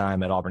loved my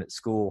time at Auburn at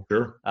school.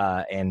 Sure.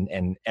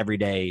 And every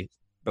day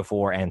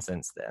before and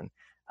since then.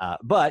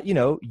 But,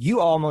 you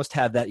almost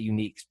have that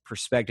unique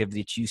perspective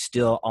that you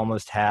still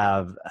almost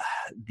have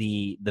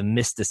the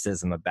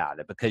mysticism about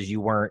it, because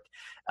you weren't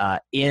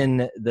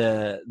in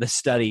the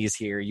studies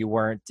here. You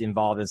weren't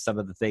involved in some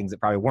of the things that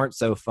probably weren't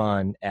so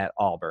fun at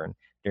Auburn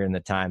during the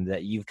time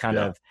that you've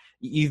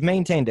you've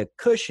maintained a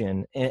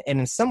cushion. And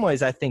in some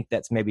ways, I think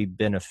that's maybe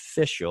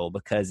beneficial,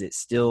 because it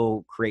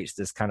still creates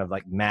this kind of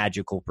like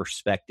magical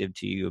perspective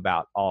to you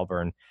about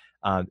Auburn.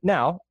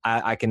 Now,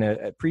 I can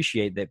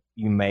appreciate that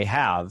you may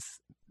have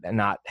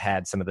not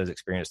had some of those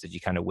experiences that you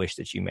kind of wish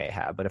that you may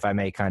have. But if I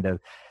may kind of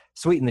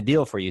sweeten the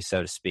deal for you,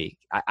 so to speak,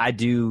 I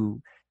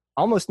do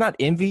almost not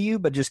envy you,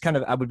 but just kind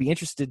of I would be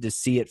interested to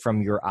see it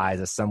from your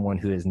eyes as someone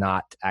who has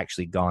not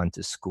actually gone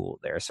to school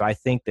there. So I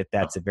think that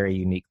that's a very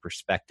unique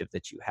perspective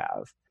that you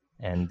have.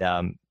 And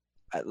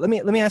let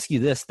me ask you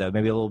this, though,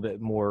 maybe a little bit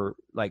more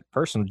like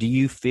personal. Do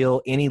you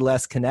feel any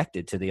less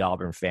connected to the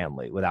Auburn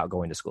family without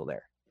going to school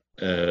there?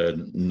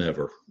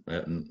 Never.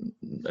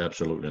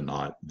 Absolutely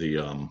not.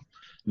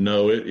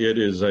 No, it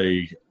is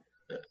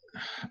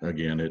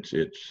again,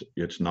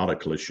 it's not a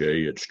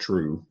cliche. It's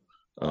true.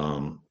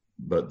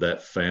 But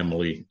that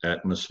family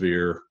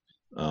atmosphere,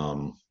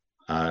 I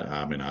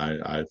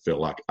feel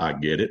like I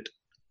get it,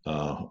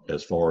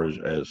 as far as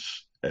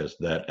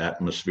that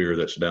atmosphere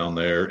that's down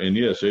there. And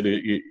yes, it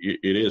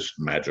is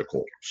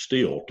magical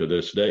still to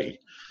this day,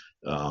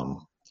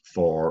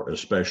 for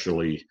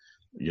especially,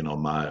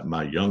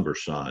 my younger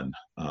son,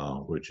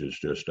 which is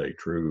just a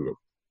true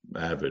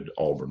avid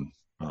Auburn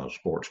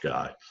sports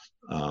guy.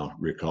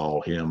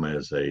 recall him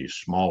as a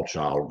small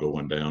child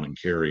going down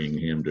and carrying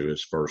him to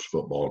his first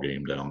football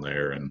game down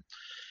there.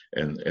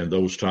 And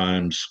those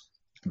times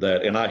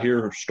and I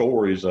hear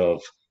stories of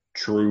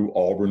true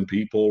Auburn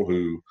people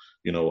who,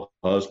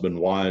 husband,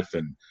 wife,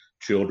 and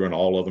children,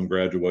 all of them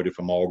graduated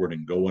from Auburn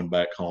and going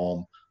back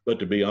home. But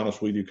to be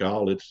honest with you,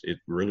 Kyle, it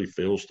really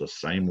feels the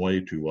same way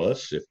to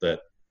us, if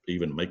that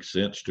even makes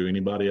sense to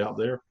anybody out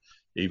there.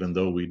 Even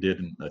though we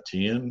didn't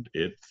attend,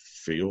 it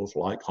feels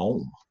like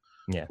home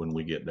when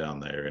we get down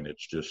there, and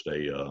it's just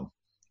a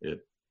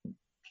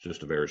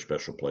very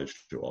special place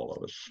to all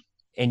of us.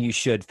 And you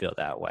should feel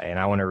that way. And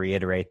I want to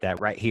reiterate that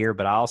right here,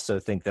 but I also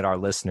think that our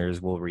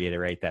listeners will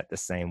reiterate that the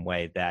same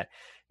way, that,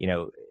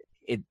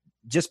 it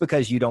just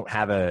because you don't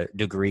have a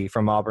degree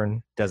from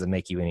Auburn doesn't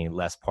make you any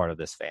less part of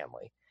this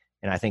family.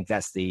 And I think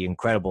that's the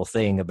incredible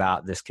thing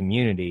about this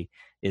community,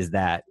 is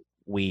that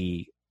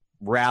we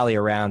rally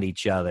around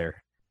each other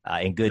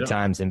in good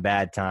times and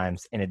bad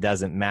times. And it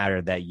doesn't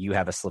matter that you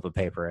have a slip of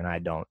paper and I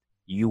don't.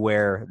 You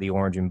wear the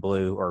orange and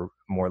blue, or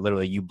more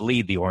literally, you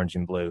bleed the orange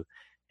and blue.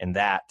 And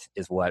that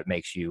is what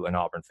makes you an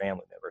Auburn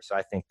family member. So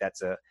I think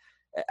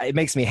it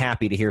makes me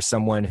happy to hear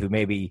someone who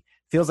maybe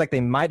feels like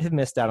they might have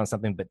missed out on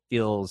something, but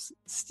feels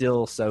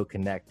still so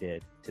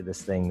connected to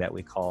this thing that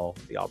we call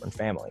the Auburn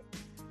family.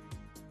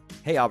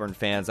 Hey, Auburn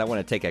fans, I want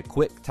to take a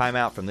quick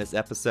timeout from this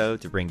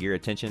episode to bring your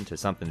attention to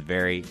something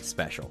very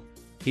special.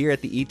 Here at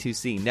the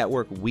E2C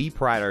Network, we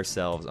pride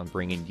ourselves on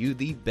bringing you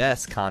the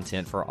best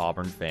content for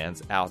Auburn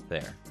fans out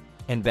there.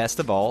 And best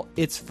of all,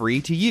 it's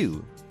free to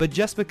you. But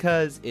just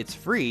because it's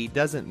free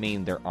doesn't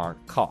mean there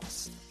aren't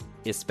costs,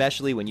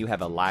 especially when you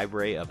have a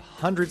library of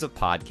hundreds of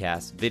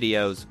podcasts,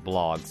 videos,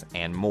 blogs,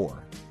 and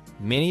more.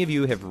 Many of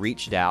you have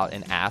reached out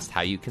and asked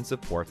how you can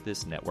support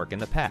this network in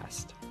the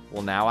past.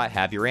 Well, now I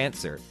have your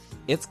answer.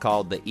 It's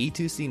called the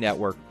E2C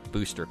Network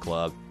Booster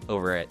Club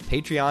over at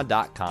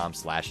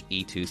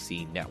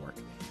patreon.com/E2C Network.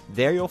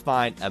 There you'll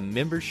find a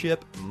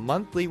membership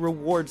monthly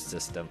reward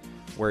system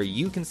where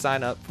you can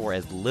sign up for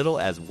as little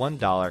as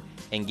 $1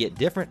 and get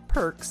different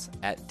perks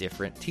at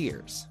different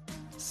tiers.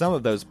 Some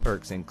of those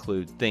perks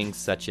include things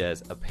such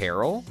as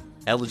apparel,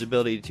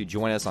 eligibility to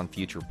join us on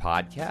future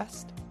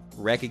podcasts,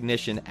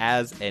 recognition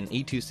as an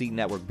E2C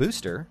Network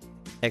booster,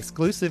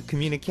 exclusive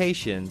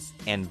communications,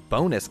 and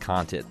bonus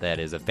content that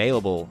is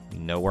available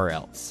nowhere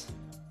else.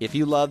 If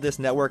you love this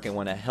network and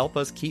want to help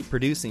us keep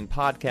producing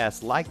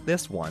podcasts like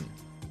this one,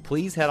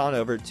 please head on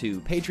over to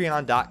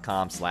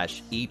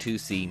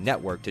patreon.com/E2C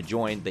Network to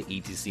join the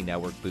E2C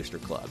Network Booster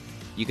Club.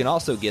 You can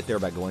also get there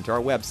by going to our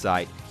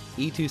website,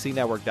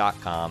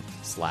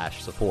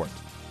 e2cnetwork.com/support.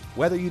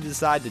 Whether you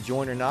decide to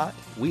join or not,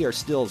 we are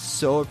still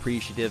so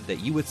appreciative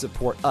that you would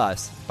support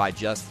us by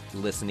just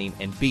listening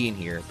and being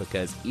here,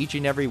 because each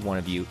and every one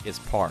of you is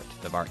part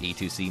of our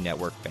E2C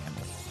Network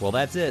family. Well,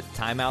 that's it.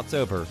 Timeout's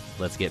over.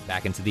 Let's get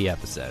back into the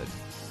episode.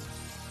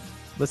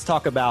 Let's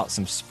talk about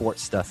some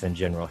sports stuff in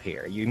general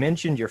here. You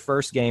mentioned your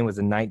first game was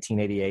in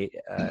 1988,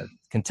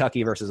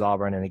 Kentucky versus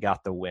Auburn, and they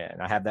got the win.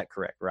 I have that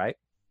correct, right?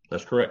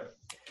 That's correct.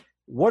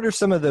 What are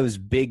some of those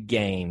big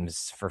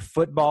games for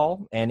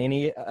football and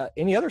any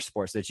other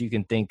sports that you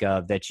can think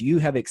of that you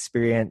have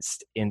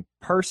experienced in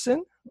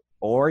person,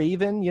 or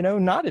even,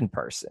 not in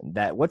person?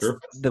 What's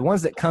the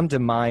ones that come to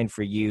mind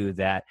for you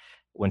that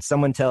when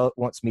someone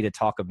wants me to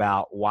talk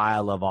about why I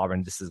love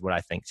Auburn, this is what I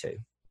think too?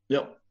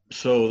 Yep.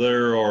 So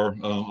there are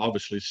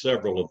obviously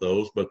several of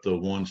those, but the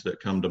ones that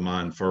come to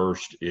mind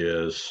first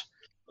is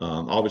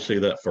obviously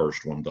that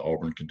first one, the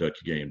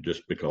Auburn-Kentucky game,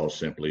 just because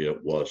simply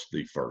it was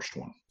the first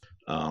one.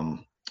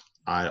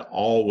 I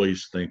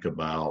always think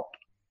about,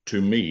 to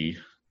me,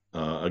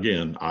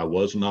 again, I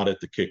was not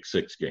at the Kick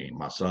Six game.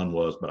 My son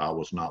was, but I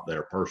was not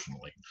there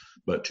personally.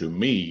 But to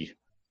me,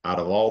 out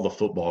of all the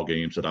football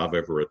games that I've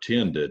ever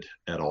attended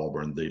at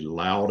Auburn, the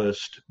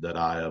loudest that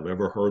I have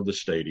ever heard the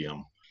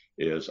stadium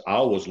is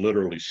I was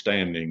literally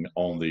standing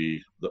on the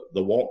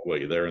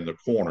walkway there in the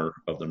corner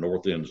of the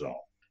north end zone.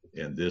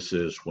 And this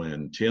is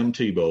when Tim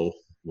Tebow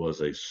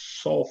was a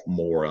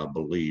sophomore, I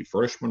believe,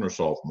 freshman or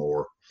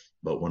sophomore,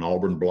 but when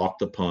Auburn blocked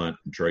the punt,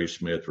 Trey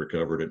Smith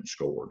recovered it and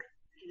scored.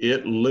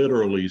 It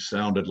literally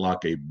sounded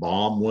like a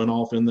bomb went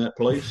off in that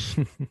place.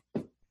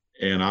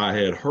 And I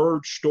had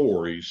heard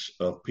stories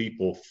of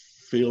people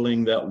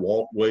feeling that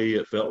walkway.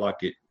 It felt like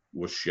it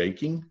was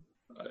shaking.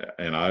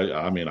 And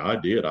I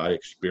did. I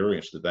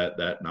experienced it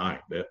that night.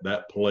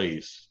 That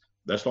place,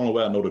 that's the only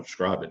way I know to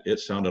describe it.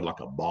 It sounded like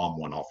a bomb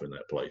went off in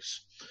that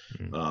place.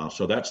 Mm-hmm.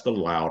 So that's the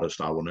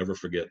loudest. I will never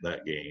forget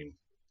that game.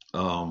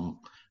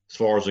 As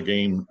far as a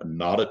game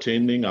not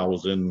attending, I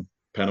was in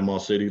Panama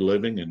City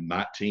living in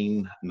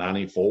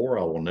 1994.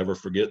 I will never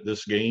forget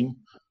this game.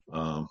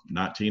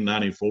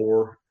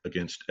 1994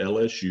 against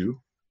LSU.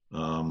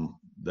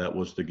 That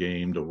was the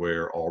game to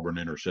where Auburn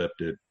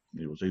intercepted,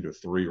 it was either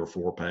 3 or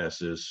 4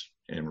 passes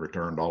and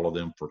returned all of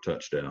them for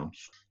touchdowns.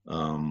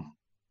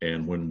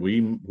 And when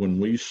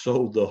we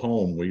sold the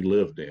home we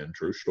lived in,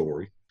 true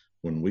story,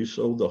 when we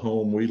sold the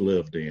home we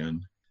lived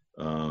in,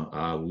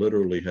 I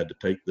literally had to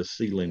take the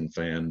ceiling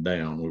fan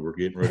down. We were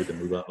getting ready to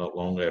move out not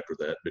long after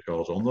that,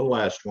 because on the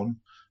last one,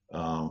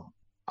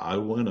 I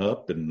went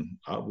up and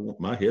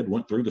my head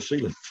went through the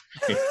ceiling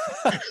fan.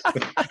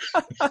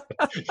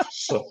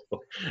 So,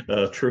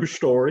 true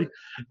story.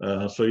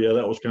 So yeah,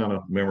 that was kind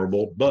of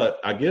memorable. But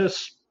I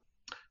guess,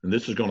 and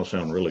this is going to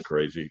sound really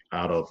crazy,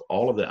 out of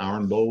all of the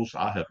Iron Bowls,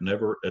 I have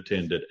never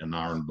attended an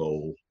Iron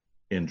Bowl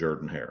in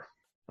Jordan-Hare.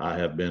 I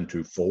have been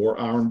to 4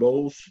 Iron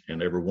Bowls,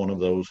 and every one of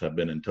those have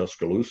been in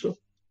Tuscaloosa,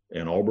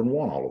 and Auburn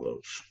won all of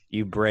those.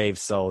 You brave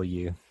soul,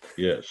 you.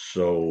 Yes.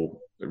 So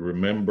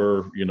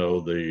remember,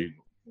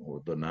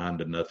 the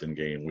 9-0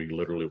 game. We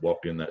literally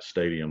walked in that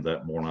stadium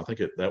that morning. I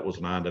think that was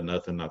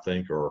 9-0, I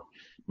think, or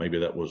maybe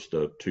that was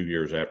the 2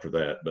 years after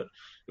that. But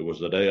it was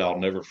the day I'll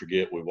never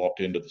forget. We walked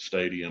into the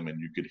stadium and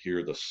you could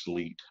hear the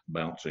sleet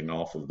bouncing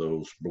off of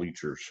those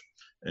bleachers.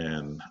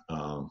 And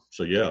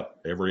so, yeah,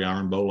 every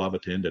Iron Bowl I've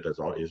attended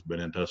has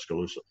been in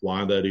Tuscaloosa.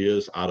 Why that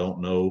is, I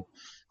don't know.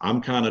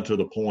 I'm kind of to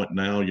the point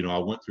now, I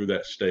went through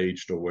that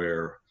stage to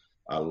where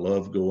I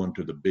love going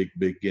to the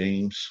big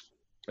games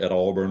at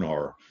Auburn,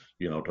 or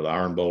to the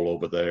Iron Bowl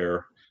over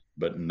there.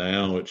 But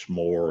now it's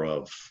more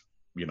of,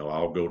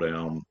 I'll go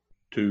down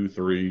 2,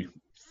 3,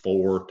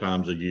 4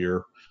 times a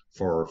year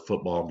for a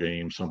football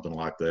game, something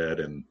like that.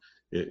 And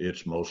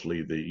it's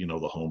mostly the,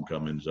 the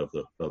homecomings of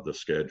the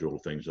schedule,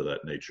 things of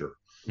that nature.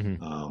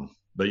 Mm-hmm.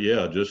 But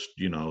yeah, just,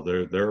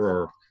 there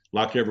are,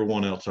 like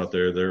everyone else out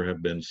there, there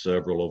have been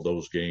several of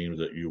those games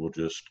that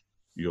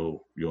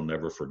you'll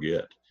never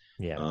forget.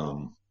 Yeah.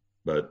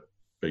 But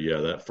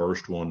yeah, that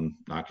first one,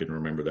 I can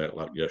remember that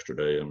like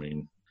yesterday. I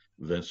mean,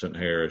 Vincent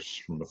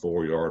Harris from the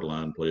 4-yard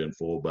line playing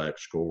fullback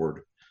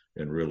scored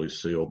and really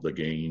sealed the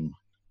game.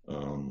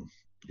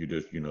 You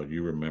just,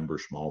 you remember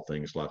small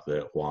things like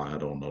that. Why, I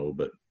don't know,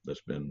 but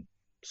that's been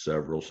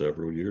several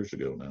years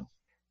ago now.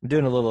 I'm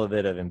doing a little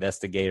bit of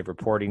investigative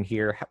reporting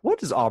here.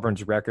 What is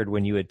Auburn's record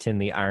when you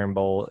attend the Iron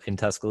Bowl in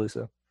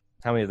Tuscaloosa?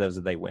 How many of those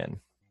did they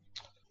win?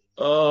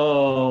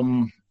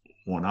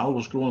 When I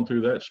was going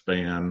through that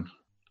span,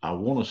 I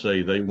want to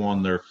say they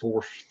won their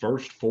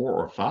first 4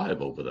 or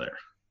 5 over there.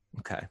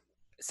 Okay.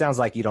 It sounds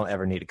like you don't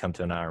ever need to come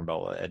to an Iron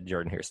Bowl at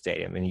Jordan-Hare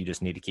Stadium, and you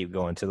just need to keep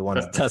going to the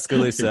ones in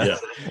Tuscaloosa.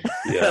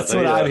 Yeah. That's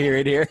what I'm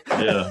hearing here.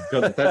 Yeah,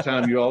 because at that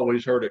time you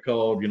always heard it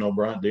called,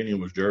 Bryant-Denny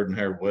was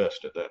Jordan-Hare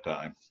West at that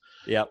time.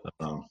 Yep.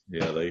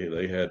 Yeah,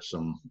 they had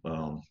some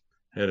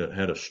had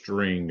a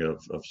string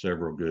of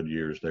several good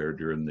years there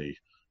during the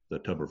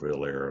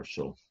Tuberville era.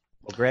 So.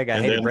 Well, Greg,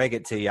 I hate to break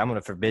it to you. I'm going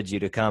to forbid you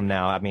to come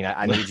now. I mean,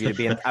 I need you to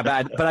be in,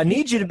 but I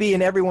need you to be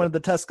in every one of the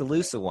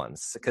Tuscaloosa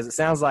ones, because it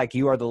sounds like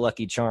you are the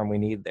lucky charm we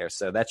need there.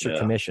 So that's your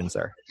commission,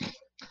 sir.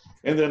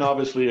 And then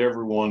obviously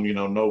everyone,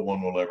 no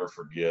one will ever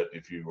forget,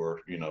 if you were,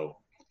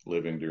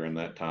 living during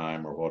that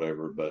time or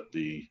whatever, but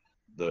the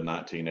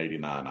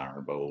 1989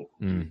 Iron Bowl,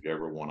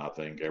 everyone, I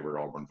think every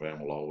Auburn fan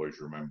will always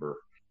remember.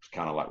 It's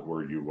kind of like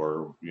where you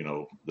were,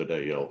 the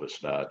day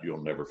Elvis died.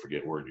 You'll never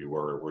forget where you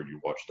were, where you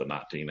watched the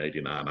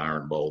 1989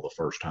 Iron Bowl the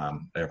first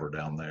time ever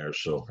down there.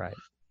 So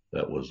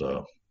That was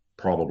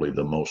probably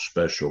the most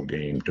special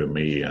game to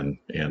me and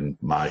in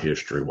my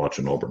history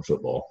watching Auburn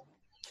football.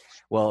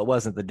 Well, it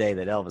wasn't the day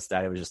that Elvis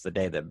died. It was just the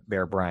day that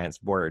Bear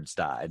Bryant's words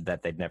died,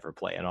 that they'd never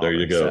play in Auburn. There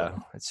you go.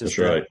 So it's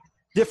just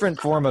different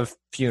form of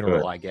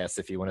funeral, I guess,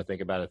 if you want to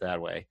think about it that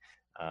way.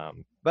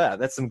 But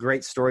that's some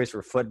great stories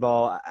for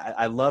football.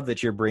 I love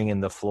that you're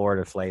bringing the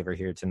Florida flavor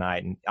here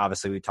tonight. And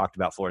obviously we talked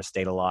about Florida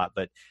State a lot,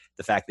 but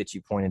the fact that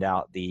you pointed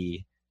out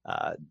the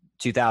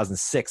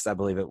 2006, I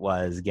believe it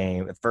was,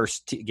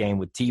 first game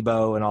with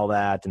Tebow and all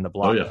that, and the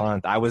block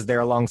punt. I was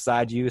there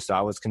alongside you, so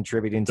I was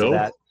contributing to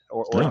that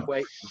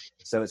earthquake.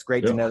 So it's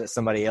great to know that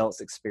somebody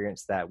else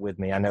experienced that with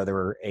me. I know there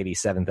were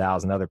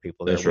 87,000 other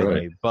people there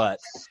with me, but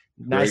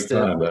nice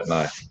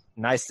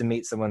to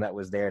meet someone that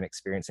was there and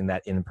experiencing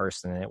that in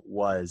person, and it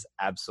was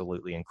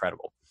absolutely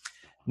incredible.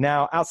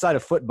 Now, outside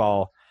of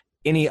football,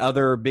 any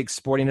other big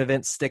sporting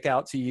events stick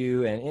out to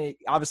you? And it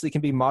obviously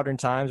can be modern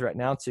times right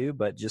now too,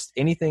 but just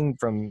anything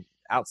from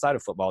outside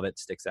of football that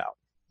sticks out.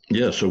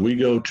 Yeah, so we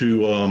go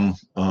to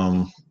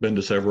been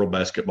to several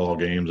basketball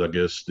games. I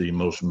guess the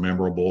most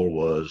memorable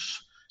was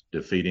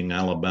defeating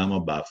Alabama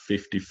by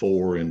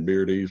 54 in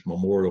Beardy's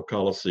Memorial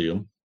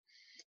Coliseum.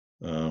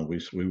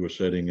 We were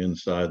sitting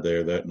inside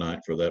there that night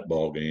for that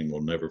ball game.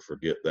 We'll never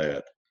forget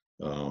that.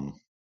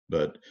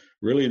 But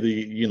really,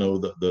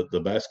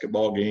 the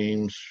basketball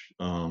games,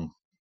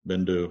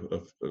 been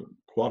to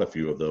quite a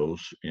few of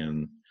those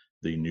in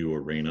the new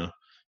arena.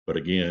 But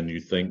again,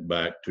 you think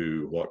back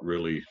to what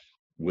really,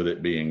 with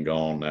it being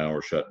gone now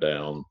or shut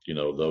down,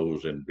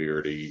 those in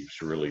Beardy's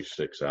really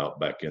sticks out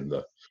back in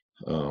the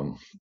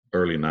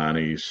early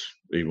 90s,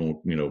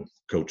 even,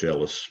 Coach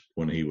Ellis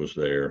when he was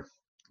there.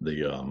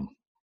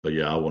 But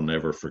yeah, I will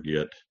never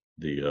forget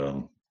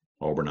the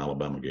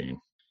Auburn-Alabama game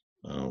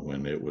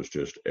when it was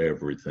just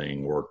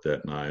everything worked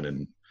that night,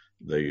 and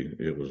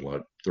it was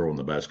like throwing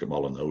the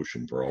basketball in the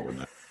ocean for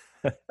Auburn.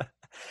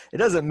 It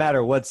doesn't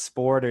matter what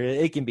sport, or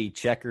it can be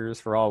checkers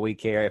for all we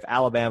care. If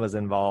Alabama's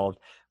involved,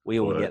 we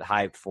will Right. get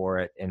hyped for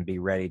it and be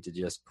ready to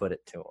just put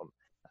it to them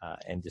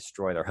and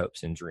destroy their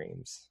hopes and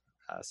dreams.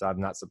 So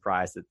I'm not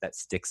surprised that that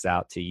sticks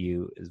out to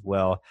you as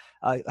well.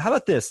 How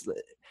about this?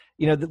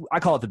 I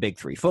call it the big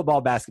three: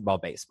 football, basketball,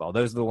 baseball.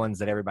 Those are the ones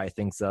that everybody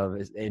thinks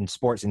of in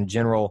sports in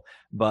general,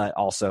 but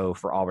also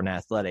for Auburn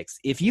athletics.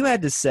 If you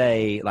had to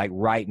say, like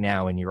right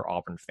now in your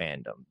Auburn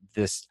fandom,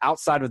 this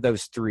outside of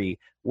those three,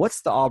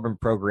 what's the Auburn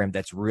program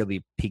that's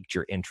really piqued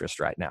your interest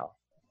right now?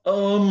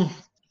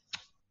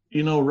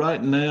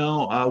 Right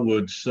now I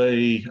would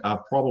say I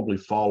probably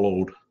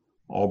followed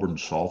Auburn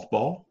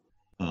softball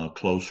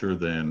closer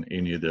than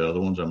any of the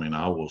other ones. I mean,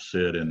 I will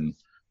sit and,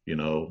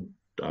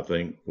 I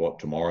think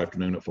tomorrow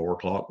afternoon at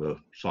 4:00 the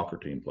soccer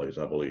team plays,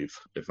 I believe.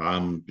 If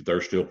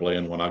they're still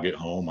playing when I get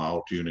home,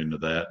 I'll tune into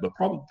that. But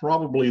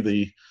probably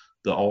the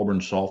Auburn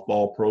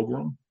softball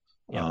program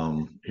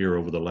here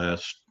over the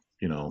last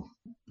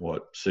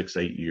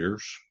 6-8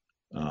 years.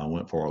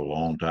 Went for a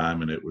long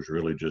time, and it was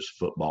really just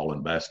football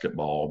and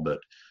basketball. But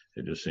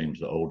it just seems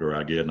the older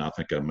I get, and I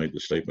think I made the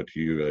statement to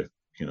you,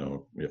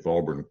 if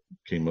Auburn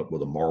came up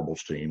with a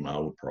marbles team, I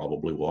would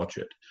probably watch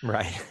it.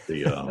 Right.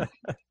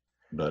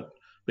 But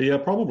yeah,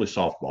 probably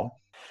softball.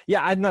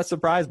 Yeah, I'm not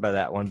surprised by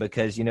that one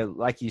because,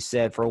 like you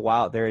said, for a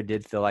while there, it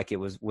did feel like it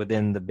was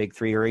within the big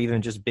three or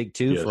even just big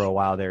two Yes. for a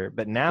while there.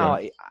 But now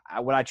Right.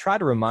 what I try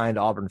to remind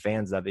Auburn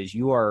fans of is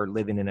you are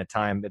living in a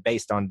time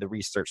based on the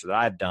research that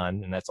I've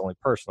done, and that's only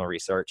personal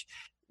research,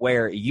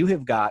 where you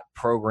have got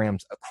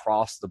programs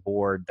across the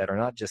board that are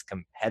not just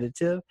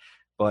competitive,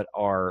 but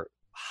are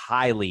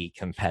highly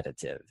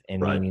competitive,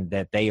 and Right. meaning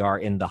that they are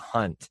in the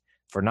hunt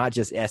for not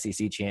just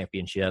SEC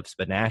championships,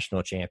 but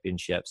national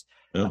championships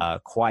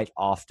quite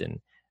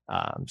often.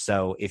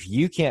 So if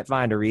you can't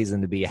find a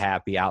reason to be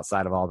happy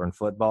outside of Auburn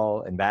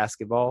football and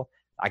basketball,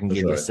 I can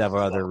give you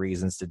several other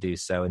reasons to do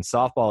so. And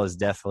softball is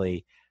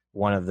definitely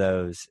one of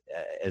those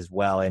as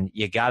well. And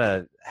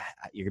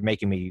you're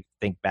making me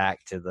think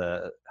back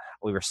to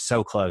we were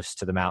so close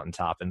to the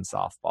mountaintop in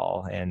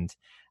softball. And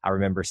I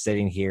remember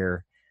sitting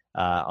here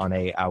on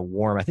a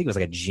warm, I think it was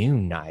like a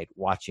June night,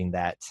 watching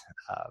that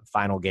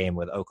final game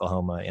with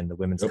Oklahoma in the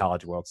Women's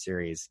College World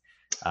Series.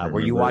 Were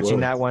you watching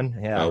that one?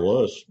 Yeah, I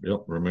was.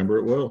 Yep, remember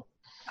it well.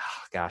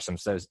 Oh, gosh,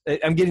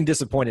 I'm getting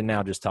disappointed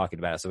now just talking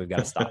about it, so we've got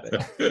to stop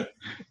it.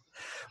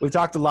 We've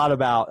talked a lot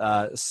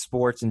about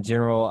sports in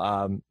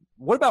general.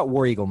 What about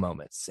War Eagle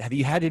moments? Have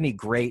you had any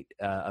great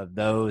of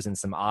those in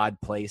some odd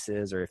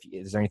places, or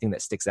is there anything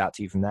that sticks out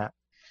to you from that?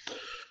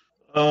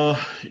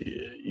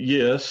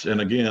 Yes,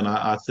 and again,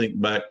 I think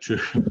back to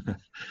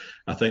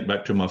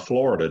my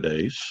Florida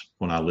days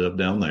when I lived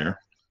down there.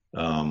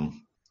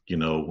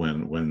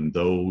 When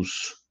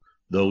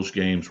those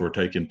games were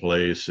taking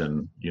place,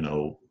 and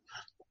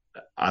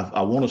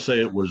I want to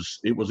say it was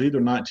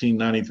either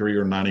 1993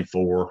 or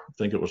 94. I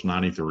think it was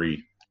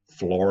 93.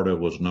 Florida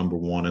was number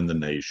one in the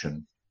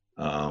nation.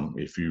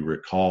 If you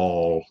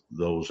recall,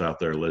 those out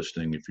there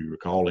listening, if you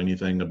recall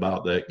anything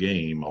about that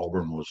game,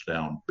 Auburn was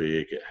down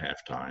big at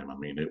halftime. I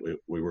mean,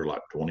 we were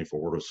like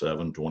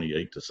 24-7,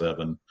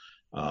 28-7,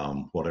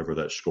 whatever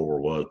that score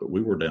was, but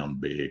we were down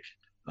big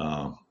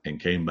and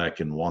came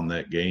back and won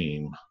that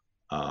game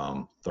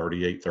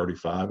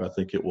 38-35, I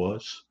think it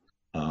was.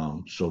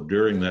 So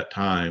during that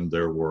time,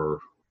 there were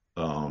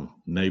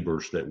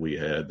neighbors that we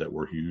had that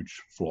were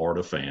huge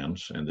Florida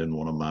fans, and then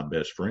one of my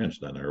best friends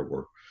down there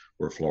were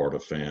Florida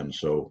fans.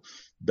 So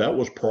that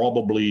was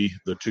probably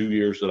the 2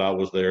 years that I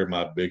was there,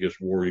 my biggest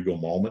War Eagle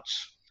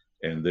moments.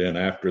 And then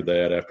after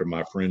that, after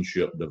my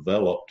friendship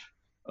developed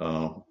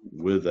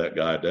with that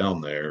guy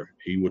down there,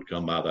 he would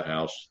come by the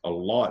house a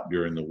lot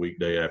during the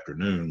weekday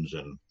afternoons.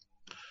 And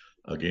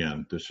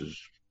again, this is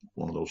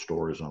one of those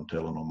stories I'm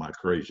telling on my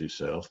crazy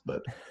self,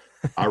 but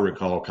I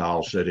recall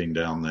Kyle sitting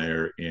down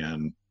there,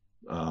 and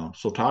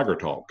so Tiger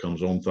Talk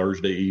comes on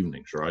Thursday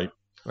evenings, right?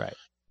 Right.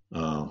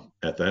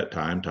 At that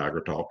time,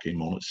 Tiger Talk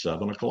came on at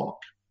 7:00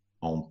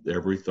 on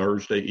every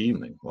Thursday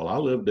evening. Well, I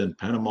lived in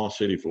Panama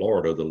City,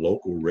 Florida, the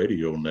local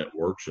radio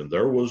networks, and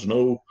there was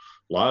no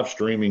live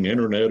streaming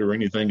internet or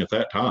anything at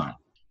that time.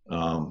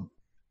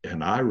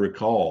 And I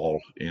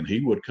recall, and he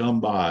would come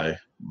by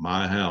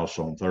my house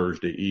on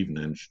Thursday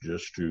evenings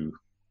just to,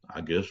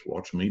 I guess,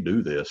 watch me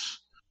do this.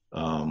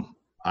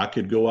 I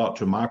could go out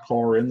to my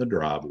car in the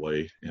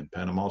driveway in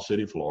Panama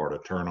City, Florida,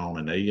 turn on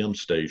an AM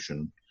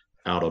station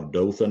out of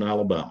Dothan,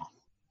 Alabama.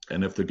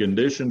 And if the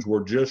conditions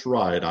were just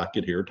right, I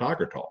could hear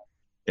Tiger Talk.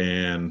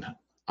 And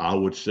I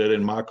would sit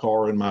in my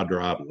car in my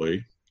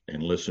driveway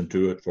and listen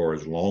to it for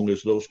as long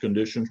as those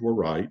conditions were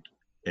right.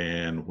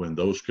 And when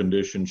those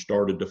conditions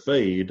started to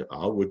fade,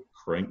 I would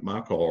crank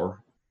my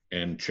car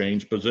and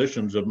change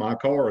positions of my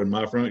car in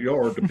my front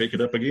yard to pick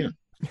it up again.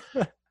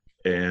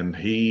 And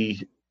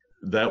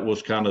that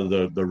was kind of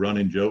the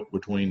running joke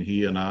between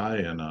he and I.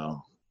 And,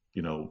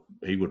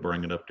 he would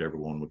bring it up to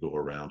everyone would go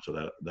around.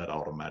 So that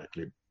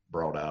automatically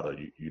brought out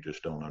you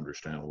just don't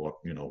understand what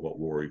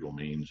War Eagle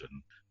means,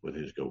 and with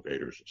his Go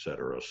Gators, et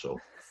cetera. So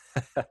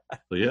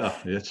yeah,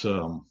 it's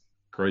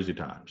crazy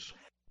times.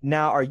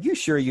 Now, are you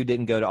sure you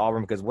didn't go to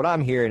Auburn? Because what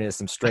I'm hearing is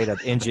some straight up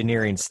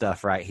engineering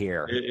stuff right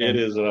here. It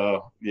is,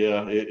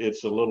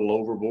 it's a little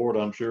overboard.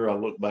 I'm sure I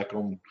look back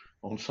on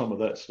some of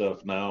that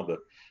stuff now,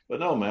 but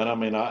no, man. I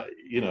mean,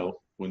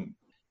 when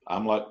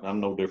I'm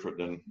no different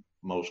than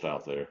most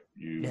out there.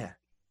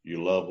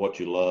 You love what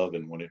you love,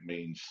 and when it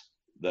means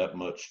that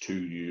much to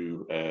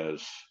you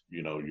as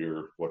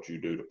what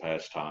you do to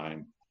pass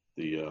time.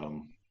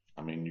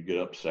 You get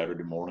up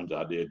Saturday mornings.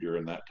 I did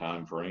during that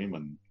time frame,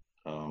 and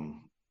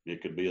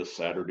it could be a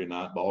Saturday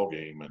night ball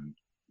game. And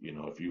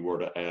if you were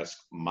to ask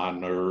my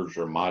nerves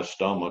or my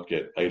stomach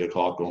at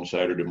 8:00 on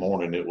Saturday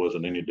morning, it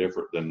wasn't any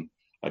different than,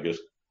 I guess,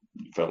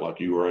 felt like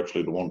you were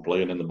actually the one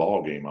playing in the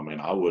ball game. I mean,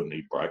 I wouldn't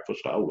eat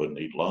breakfast. I wouldn't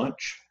eat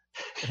lunch.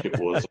 It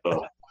was,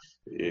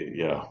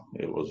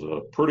 it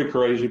was pretty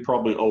crazy,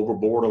 probably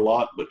overboard a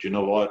lot, but you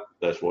know what?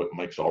 That's what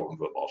makes Auburn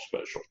football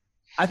special.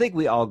 I think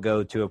we all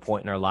go to a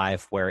point in our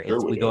life where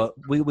we go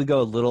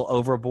a little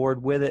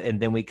overboard with it, and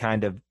then we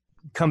kind of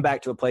come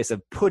back to a place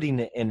of putting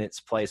it in its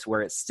place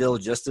where it's still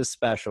just as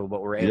special,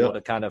 but we're able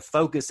to kind of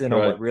focus in on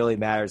what really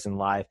matters in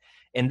life.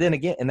 And then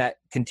again, and that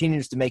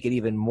continues to make it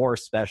even more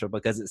special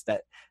because it's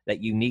that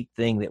unique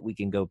thing that we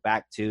can go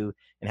back to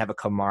and have a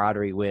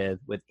camaraderie with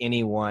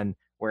anyone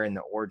wearing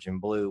the orange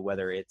and blue,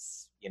 whether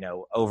it's,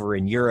 over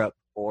in Europe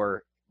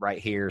or right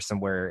here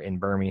somewhere in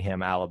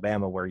Birmingham,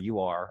 Alabama, where you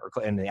are,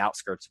 or in the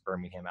outskirts of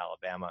Birmingham,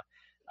 Alabama.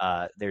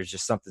 There's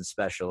just something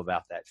special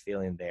about that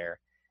feeling there.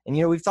 And,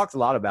 we've talked a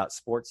lot about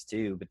sports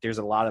too, but there's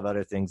a lot of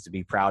other things to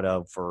be proud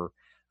of for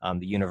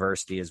the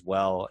university as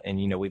well. And,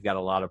 we've got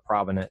a lot of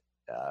prominent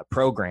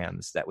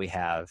programs that we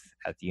have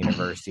at the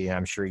university, and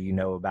I'm sure you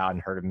know about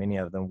and heard of many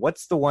of them.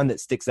 What's the one that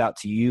sticks out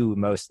to you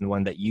most and the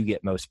one that you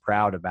get most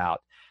proud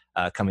about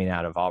coming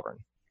out of Auburn?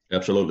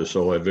 Absolutely.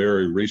 So a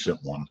very recent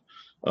one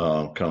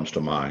comes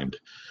to mind.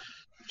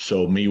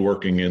 So me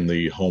working in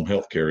the home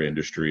healthcare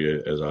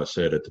industry, as I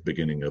said at the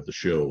beginning of the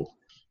show,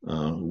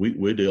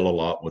 we deal a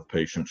lot with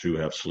patients who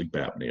have sleep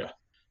apnea.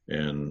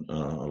 And a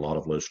lot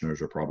of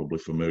listeners are probably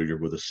familiar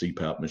with a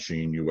CPAP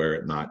machine you wear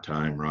at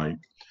nighttime, right?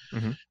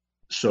 Mm-hmm.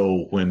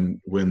 So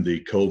when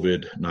the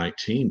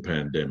COVID-19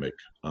 pandemic,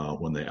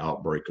 when the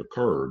outbreak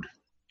occurred,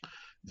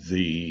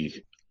 the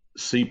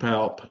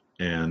CPAP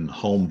and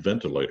home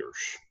ventilators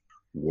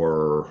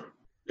were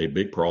a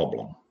big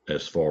problem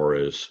as far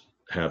as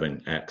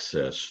having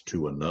access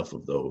to enough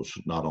of those,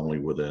 not only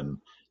within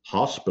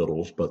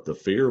hospitals, but the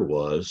fear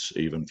was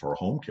even for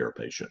home care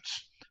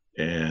patients.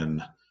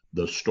 And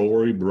the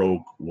story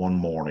broke one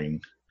morning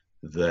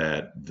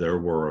that there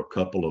were a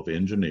couple of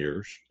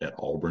engineers at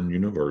Auburn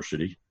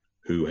University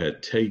who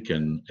had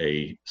taken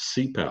a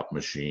CPAP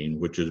machine,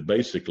 which is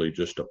basically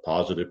just a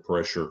positive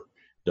pressure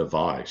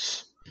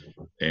device,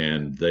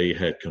 and they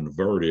had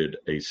converted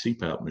a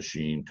CPAP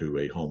machine to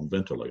a home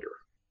ventilator.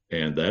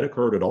 And that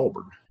occurred at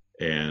Auburn.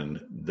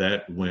 And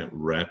that went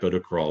rapid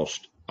across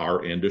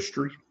our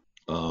industry,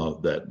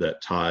 that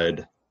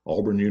tied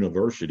Auburn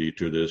University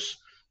to this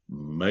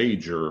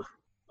major,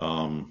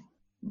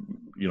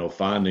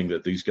 finding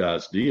that these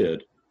guys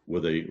did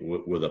with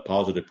a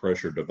positive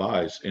pressure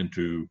device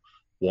into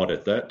what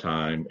at that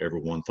time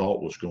everyone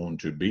thought was going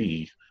to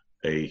be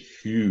a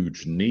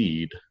huge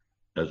need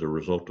as a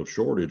result of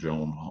shortage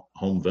on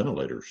home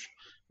ventilators.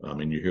 I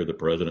mean, you hear the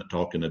president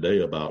talking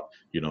today about,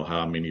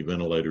 how many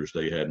ventilators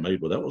they had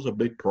made. Well, that was a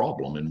big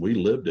problem, and we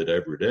lived it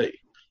every day.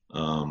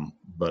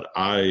 But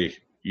I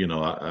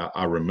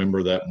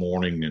remember that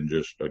morning and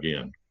just,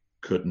 again,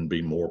 couldn't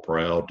be more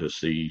proud to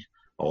see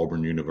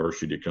Auburn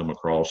University come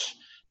across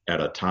at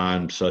a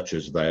time such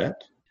as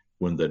that,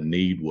 when the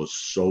need was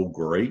so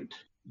great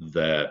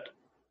that,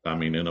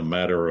 in a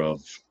matter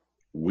of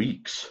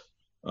weeks,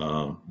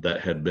 that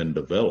had been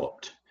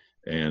developed.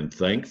 And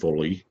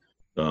thankfully,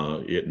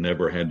 it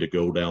never had to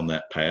go down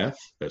that path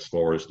as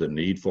far as the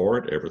need for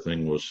it.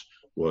 Everything was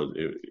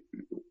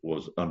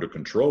under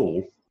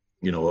control,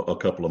 a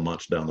couple of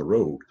months down the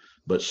road.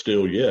 But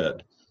still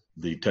yet,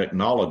 the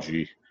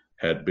technology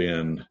had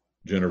been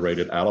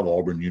generated out of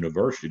Auburn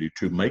University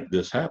to make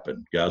this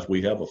happen. Guys,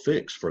 we have a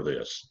fix for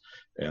this.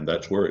 And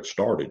that's where it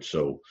started.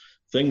 So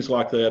things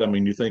like that.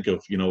 You think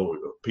of,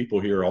 people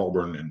hear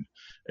Auburn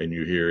and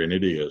you hear, and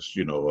it is,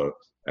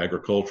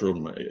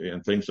 agricultural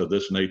and things of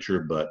this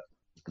nature, but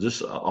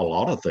just a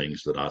lot of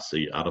things that I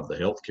see out of the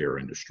healthcare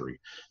industry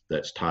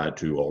that's tied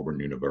to Auburn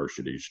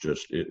University.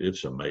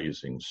 It's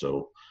amazing.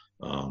 So,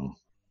 and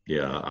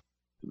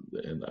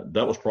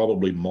that was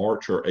probably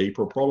March or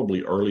April,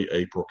 probably early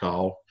April,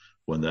 Kyle,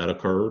 when that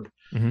occurred.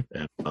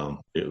 Mm-hmm. And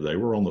they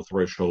were on the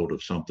threshold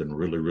of something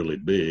really, really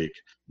big,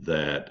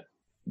 that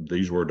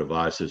these were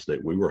devices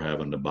that we were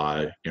having to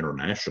buy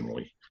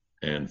internationally.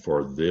 And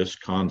for this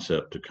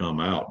concept to come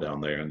out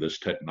down there and this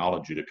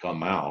technology to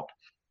come out,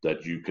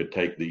 that you could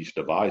take these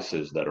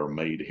devices that are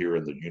made here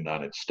in the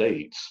United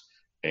States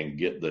and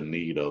get the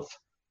need of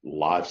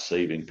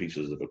life-saving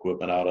pieces of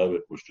equipment out of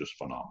it was just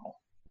phenomenal.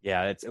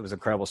 Yeah, it was an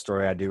incredible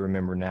story. I do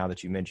remember now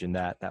that you mentioned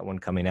that one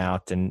coming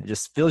out, and it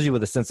just fills you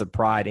with a sense of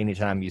pride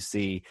anytime you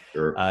see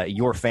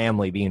your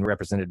family being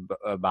represented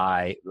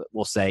by,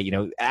 we'll say,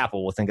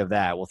 Apple. We'll think of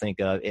that. We'll think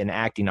of in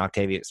acting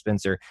Octavia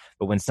Spencer.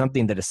 But when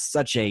something that is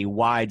such a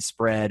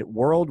widespread,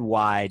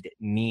 worldwide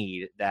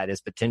need that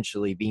is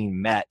potentially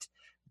being met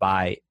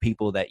by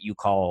people that you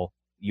call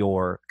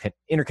your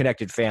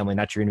interconnected family,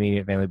 not your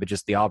immediate family, but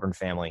just the Auburn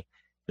family,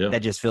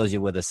 that just fills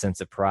you with a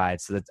sense of pride.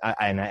 So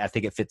I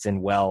think it fits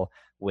in well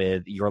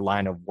with your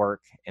line of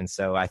work. And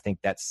so I think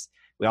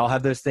we all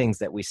have those things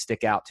that we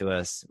stick out to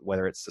us,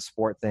 whether it's the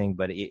sport thing,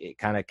 but it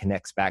kind of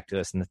connects back to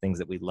us and the things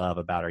that we love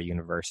about our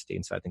university.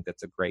 And so I think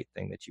that's a great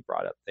thing that you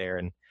brought up there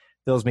and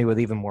fills me with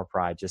even more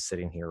pride just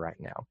sitting here right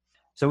now.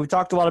 So we've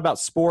talked a lot about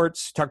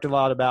sports, talked a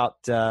lot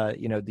about,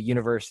 the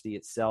university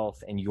itself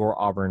and your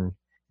Auburn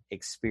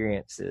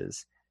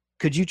experiences.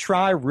 Could you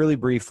try really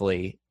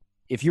briefly,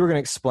 if you were going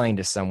to explain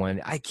to someone,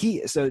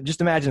 so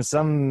just imagine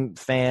some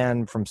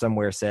fan from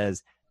somewhere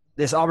says,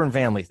 this Auburn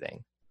family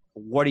thing,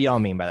 what do y'all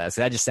mean by that?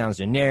 So that just sounds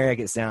generic.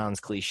 It sounds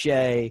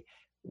cliche.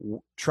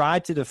 Try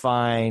to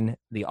define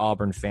the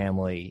Auburn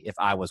family if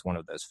I was one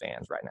of those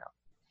fans right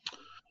now.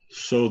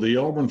 So the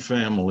Auburn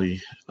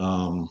family,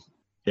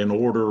 in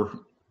order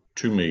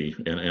to me,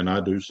 and I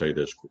do say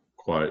this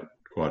quite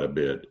a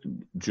bit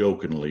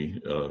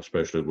jokingly,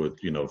 especially with,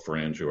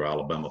 friends who are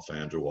Alabama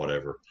fans or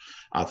whatever,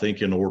 I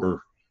think in order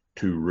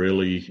to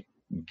really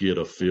get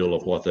a feel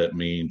of what that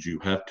means, you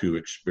have to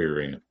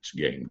experience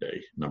game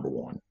day, number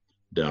one,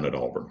 down at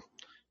Auburn.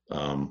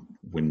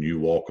 When you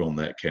walk on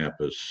that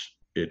campus,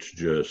 it's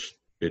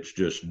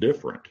just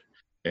different.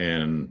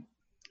 And,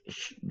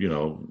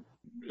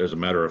 as a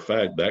matter of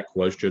fact, that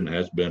question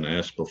has been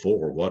asked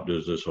before. What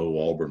does this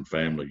whole Auburn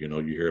family,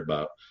 you hear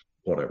about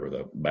whatever,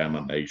 the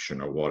Bama Nation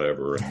or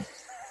whatever. And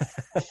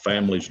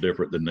family's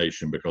different than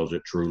nation because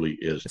it truly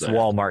is. It's that.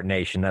 Walmart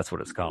Nation. That's what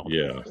it's called.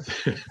 Yeah.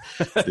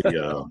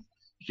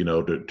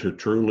 To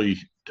truly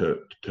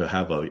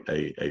have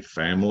a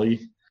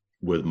family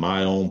with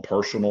my own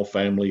personal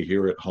family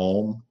here at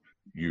home,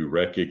 you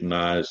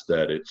recognize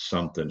that it's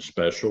something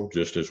special,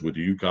 just as with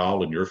you,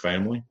 Kyle, and your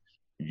family.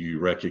 You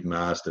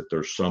recognize that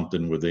there's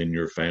something within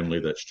your family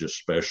that's just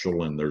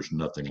special and there's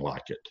nothing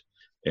like it.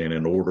 And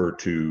in order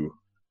to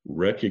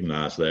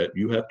recognize that,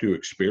 you have to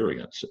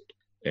experience it.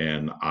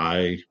 And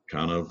I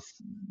kind of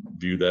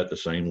view that the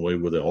same way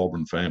with the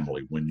Auburn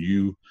family. When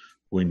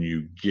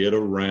you get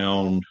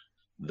around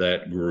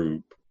that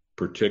group,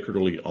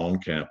 particularly on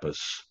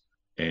campus,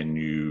 and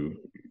you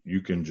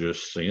can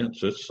just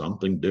sense it's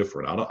something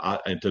different.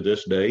 And to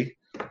this day,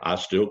 I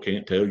still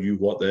can't tell you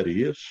what that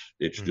is.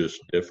 It's just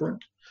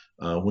different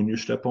when you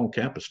step on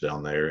campus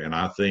down there. And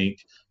I think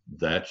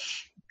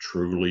that's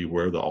truly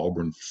where the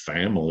Auburn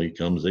family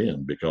comes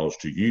in, because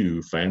to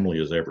you, family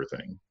is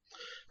everything.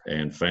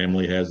 And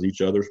family has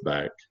each other's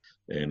back.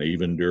 And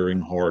even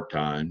during hard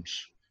times,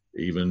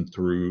 even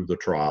through the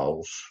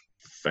trials,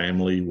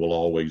 family will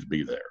always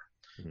be there.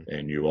 Mm-hmm.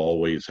 And you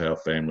always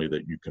have family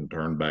that you can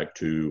turn back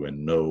to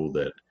and know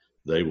that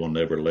they will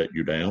never let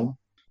you down.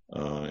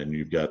 And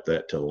you've got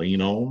that to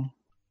lean on.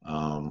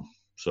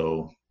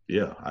 So,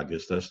 yeah, I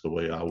guess that's the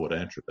way I would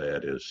answer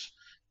that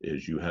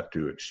is you have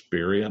to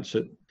experience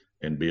it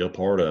and be a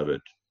part of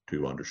it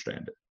to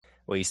understand it.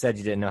 Well, you said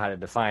you didn't know how to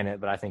define it,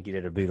 but I think you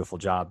did a beautiful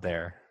job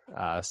there.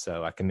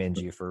 So I commend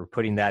you for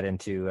putting that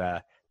into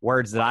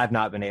words that I've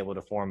not been able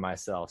to form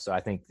myself. So I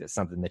think that's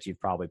something that you've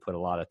probably put a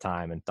lot of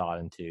time and thought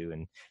into,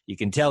 and you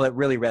can tell it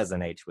really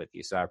resonates with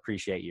you. So I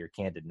appreciate your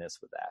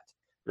candidness with that.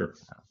 Sure.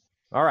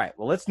 All right.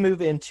 Well, let's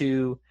move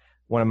into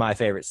one of my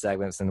favorite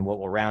segments and what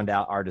will round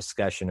out our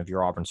discussion of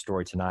your Auburn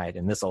story tonight.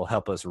 And this will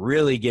help us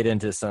really get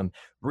into some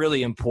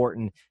really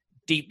important,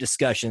 deep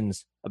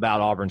discussions about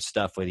Auburn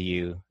stuff with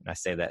you. And I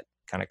say that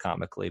kind of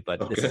comically, but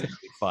This is going to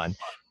be fun.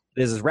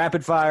 This is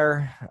rapid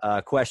fire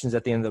questions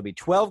at the end. There'll be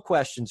 12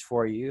 questions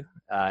for you.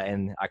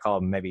 And I call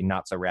them maybe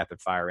not so rapid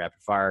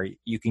fire.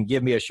 You can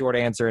give me a short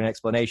answer and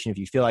explanation if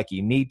you feel like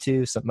you need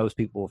to. Most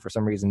people, for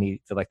some reason,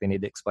 feel like they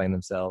need to explain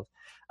themselves.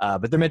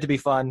 But they're meant to be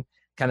fun,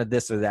 kind of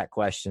this or that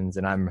questions.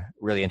 And I'm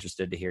really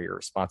interested to hear your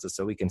responses.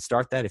 So we can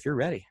start that if you're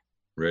ready.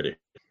 Ready.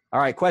 All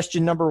right.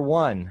 Question number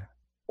 1,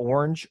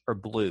 orange or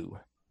blue?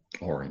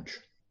 Orange.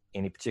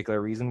 Any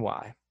particular reason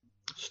why?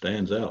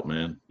 Stands out,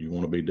 man. You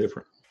want to be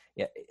different.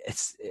 Yeah,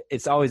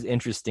 it's always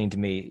interesting to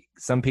me.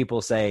 Some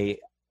people say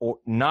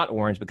not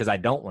orange because I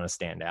don't want to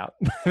stand out,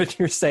 but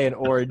you're saying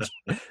orange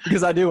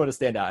because I do want to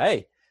stand out.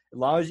 Hey, as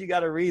long as you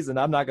got a reason,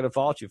 I'm not going to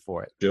fault you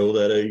for it. Show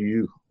that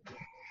AU.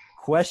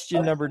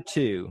 Question number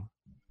 2,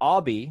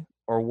 Aubie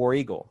or War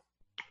Eagle?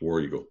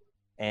 War Eagle.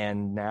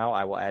 And now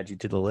I will add you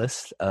to the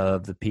list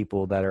of the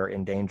people that are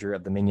in danger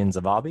of the minions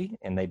of Aubie,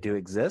 and they do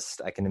exist.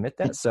 I can admit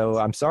that. So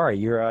I'm sorry,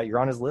 you're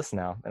on his list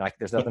now, and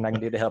there's nothing I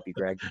can do to help you,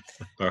 Greg.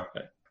 All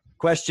right.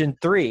 Question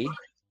 3,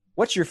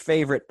 what's your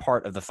favorite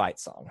part of the fight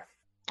song?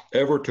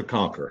 Ever to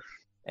Conquer.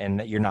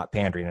 And you're not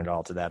pandering at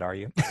all to that, are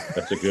you?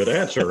 That's a good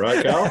answer,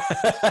 right, Kyle?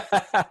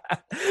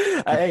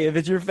 Hey, if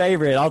it's your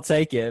favorite, I'll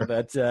take it.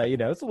 But,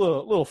 it's a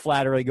little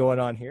flattery going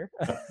on here.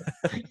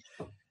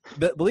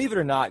 But believe it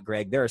or not,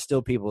 Greg, there are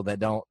still people that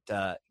don't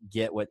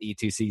get what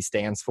E2C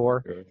stands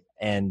for. Sure.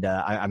 And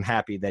I'm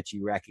happy that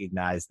you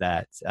recognize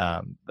that.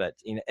 But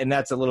and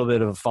that's a little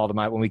bit of a fault of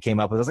mine. When we came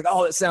up with it, I was like,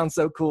 oh, it sounds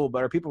so cool.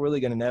 But are people really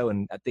going to know?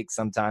 And I think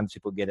sometimes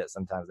people get it,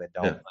 sometimes they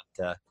don't.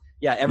 Yeah.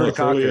 But ever to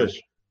conquer. Really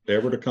is.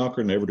 Ever to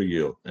conquer, never to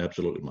yield.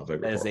 Absolutely my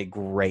favorite. That is a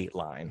great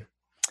line.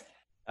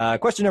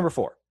 Question number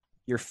 4.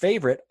 Your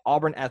favorite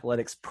Auburn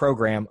athletics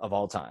program of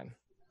all time?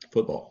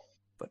 Football.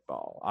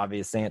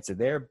 Obvious answer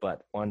there,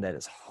 but one that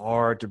is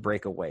hard to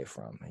break away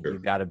from. Sure.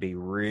 You've got to be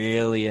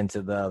really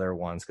into the other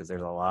ones because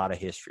there's a lot of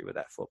history with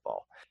that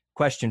football.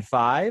 Question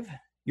 5,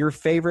 your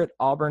favorite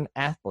Auburn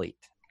athlete?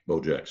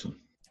 Bo Jackson.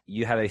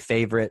 You have a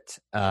favorite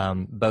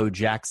Bo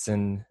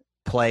Jackson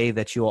play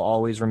that you'll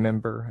always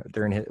remember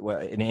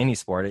in any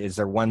sport? Is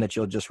there one that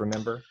you'll just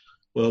remember?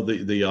 Well,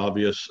 the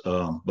obvious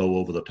Bo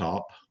over the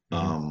top.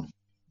 Mm-hmm.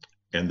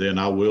 And then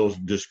I will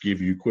just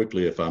give you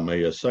quickly, if I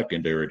may, a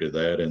secondary to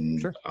that.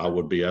 And Sure. I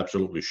would be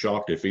absolutely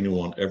shocked if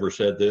anyone ever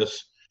said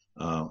this.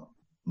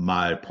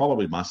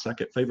 Probably my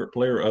second favorite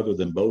player, other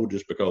than Bo,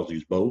 just because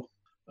he's Bo,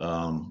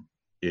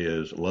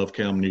 is love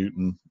Cam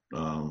Newton,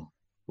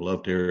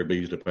 love Terry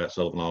Beasley, Pat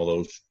Sullivan, all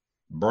those.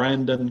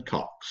 Brandon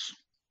Cox.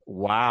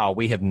 Wow,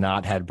 we have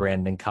not had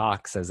Brandon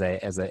Cox as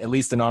at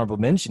least an honorable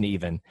mention.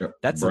 Even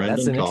that's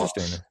an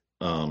interesting.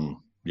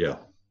 Yeah,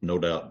 no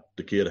doubt.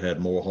 The kid had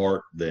more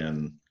heart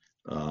than.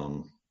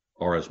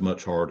 Or as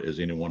much heart as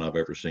anyone I've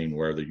ever seen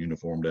wear the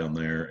uniform down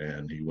there,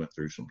 and he went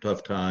through some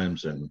tough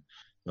times.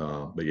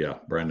 But yeah,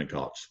 Brandon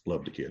Cox,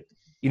 loved the kid.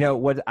 You know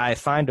what I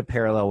find a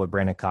parallel with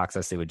Brandon Cox,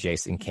 I see with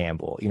Jason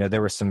Campbell.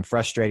 There were some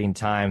frustrating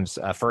times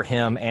for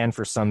him and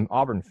for some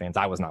Auburn fans.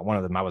 I was not one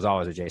of them. I was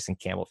always a Jason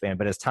Campbell fan.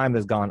 But as time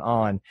has gone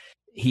on,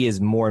 he is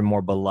more and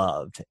more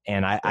beloved.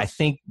 And I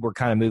think we're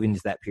kind of moving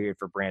into that period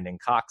for Brandon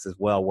Cox as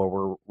well, where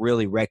we're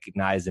really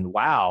recognizing,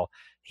 wow,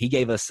 he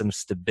gave us some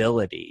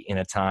stability in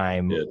a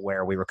time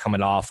where we were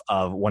coming off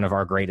of one of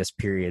our greatest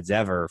periods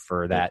ever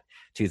for that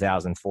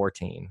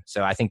 2014.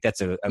 So I think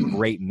that's a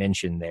great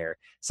mention there.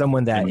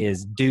 Someone that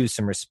is due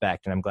some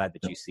respect, and I'm glad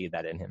that you see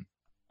that in him.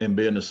 And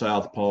being a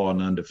southpaw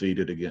and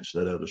undefeated against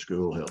that other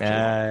school helps.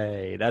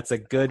 Hey, that's a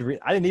good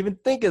I didn't even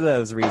think of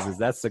those reasons.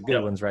 That's the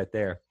good ones right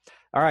there.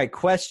 All right,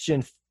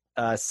 question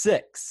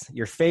 6.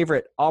 Your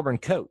favorite Auburn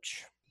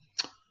coach?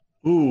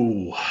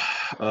 Ooh,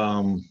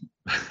 I'm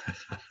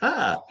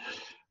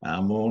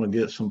going to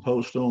get some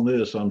posts on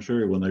this, I'm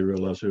sure, when they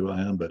realize who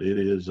I am. But it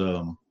is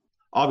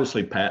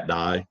obviously Pat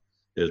Dye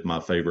is my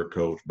favorite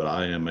coach, but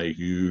I am a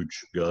huge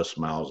Gus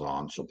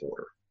Malzahn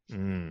supporter.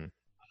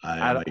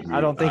 I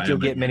don't think you'll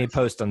get many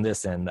posts on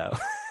this end, though.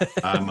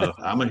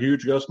 I'm a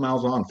huge Gus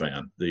Malzahn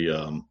fan.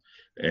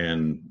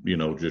 And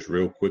just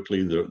real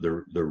quickly,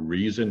 the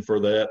reason for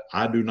that,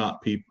 I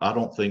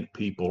don't think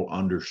people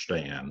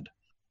understand.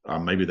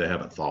 Maybe they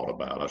haven't thought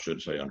about. I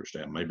shouldn't say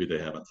understand. Maybe they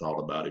haven't thought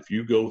about. If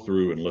you go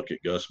through and look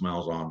at Gus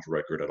Malzahn's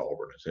record at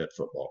Auburn as head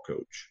football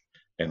coach,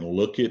 and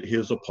look at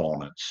his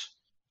opponents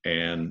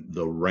and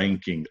the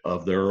ranking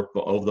of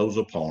those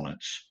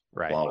opponents,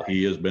 right, while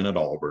he has been at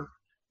Auburn,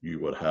 you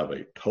would have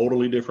a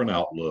totally different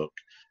outlook.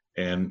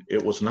 And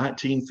it was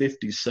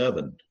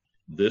 1957.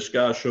 This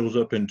guy shows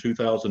up in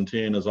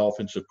 2010 as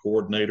offensive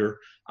coordinator.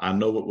 I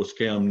know it was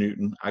Cam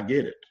Newton. I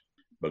get it.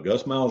 But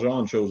Gus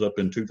Malzahn shows up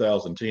in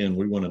 2010.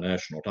 We win a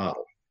national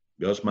title.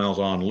 Gus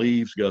Malzahn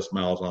leaves. Gus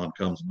Malzahn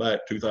comes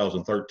back.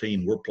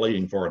 2013, we're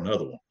playing for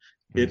another one.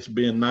 It's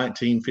been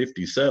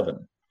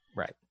 1957.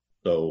 Right.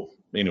 So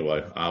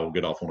anyway, I'll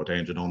get off on a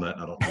tangent on that.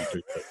 And I don't need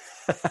to.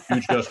 But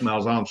huge Gus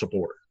Malzahn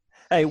supporter.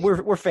 Hey,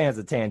 we're fans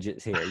of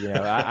tangents here.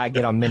 I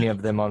get on many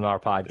of them on our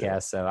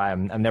podcast, so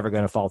I'm never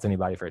going to fault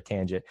anybody for a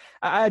tangent.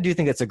 I do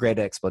think it's a great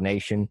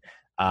explanation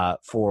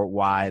for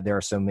why there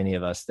are so many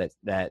of us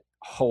that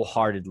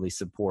wholeheartedly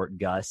support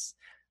Gus.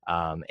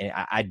 And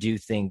I do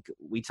think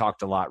we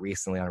talked a lot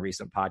recently on a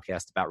recent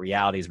podcast about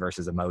realities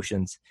versus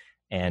emotions.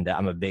 And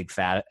I'm a big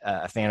fan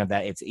of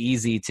that. It's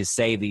easy to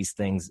say these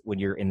things when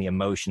you're in the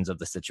emotions of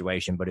the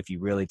situation. But if you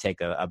really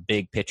take a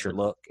big picture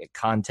look at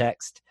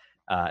context,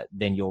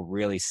 then you'll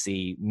really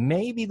see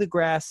maybe the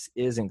grass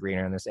isn't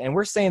greener in this. And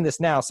we're saying this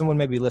now. Someone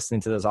may be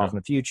listening to this off in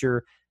the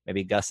future.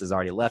 Maybe Gus has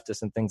already left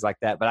us and things like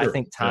that. But I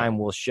think time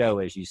will show,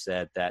 as you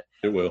said, that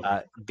it will.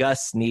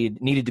 Gus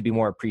needed to be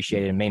more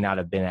appreciated and may not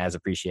have been as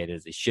appreciated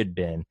as he should have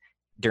been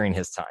during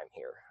his time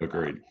here.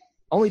 Agreed.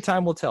 Only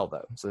time will tell,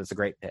 though. So it's a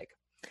great pick.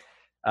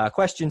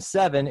 Question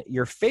 7,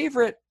 your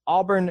favorite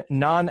Auburn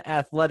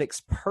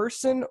non-athletics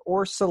person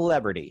or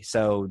celebrity?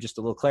 So just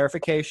a little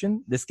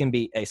clarification. This can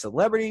be a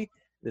celebrity.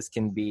 This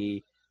can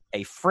be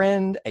a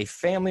friend, a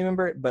family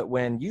member. But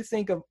when you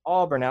think of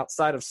Auburn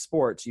outside of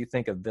sports, you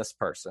think of this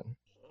person.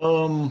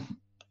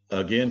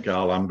 Again,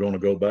 Kyle, I'm going to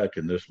go back,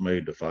 and this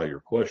may defy your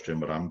question,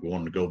 but I'm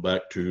going to go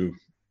back to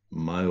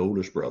my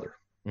oldest brother.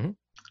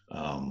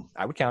 Mm-hmm.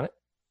 I would count it.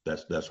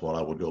 That's what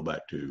I would go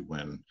back to.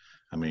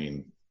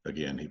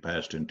 Again, he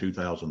passed in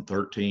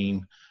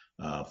 2013.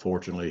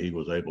 Fortunately, he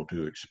was able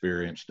to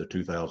experience the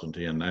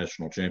 2010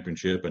 national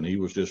championship, and he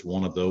was just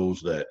one of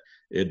those that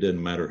it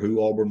didn't matter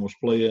who Auburn was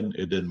playing.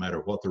 It didn't matter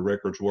what the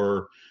records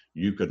were.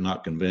 You could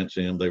not convince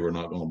him they were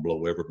not going to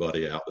blow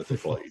everybody out that they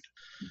played.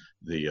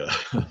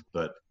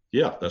 But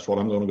yeah, that's what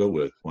I'm going to go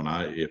with.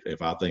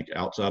 If I think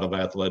outside of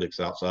athletics,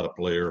 outside of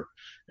player,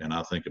 and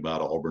I think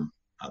about Auburn,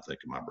 I think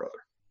of my brother.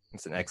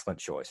 It's an excellent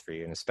choice for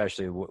you, and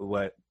especially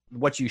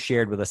what you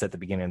shared with us at the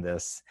beginning of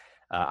this.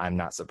 I'm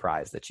not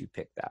surprised that you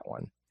picked that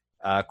one.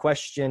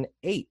 Question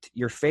 8,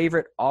 your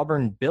favorite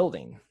Auburn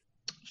building?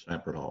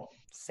 Sanford Hall.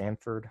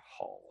 Sanford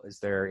Hall. Is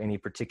there any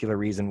particular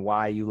reason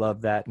why you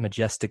love that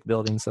majestic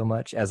building so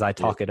much as I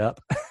talk it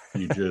up?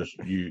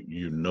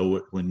 you know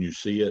it when you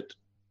see it,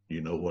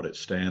 you know what it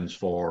stands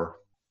for.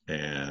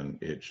 And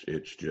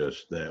it's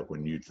just that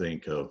when you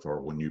think of,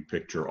 or when you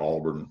picture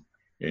Auburn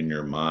in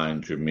your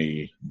mind, to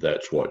me,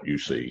 that's what you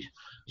see.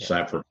 Yeah.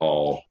 Sanford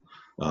Hall,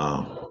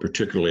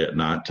 particularly at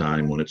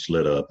nighttime when it's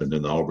lit up, and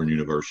then the Auburn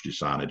University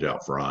signage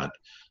out front,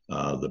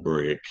 the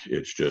brick,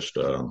 it's just,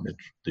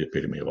 it's the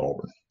epitome of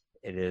Auburn.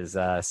 It is,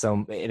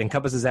 so it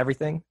encompasses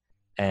everything,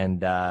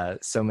 and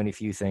so many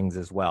few things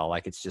as well.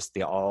 Like, it's just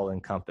the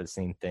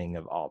all-encompassing thing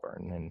of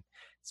Auburn, and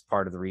it's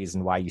part of the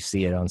reason why you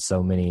see it on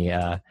so many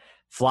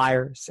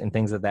flyers and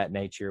things of that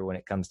nature when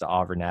it comes to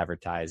Auburn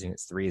advertising.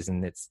 It's the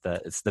reason it's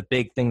the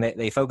big thing that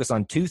they focus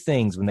on. Two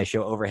things when they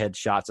show overhead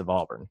shots of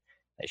Auburn.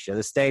 They show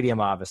the stadium,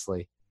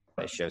 obviously.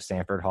 They show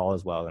Sanford Hall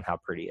as well, and how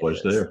pretty it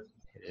is. There?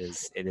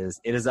 It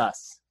is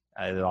us.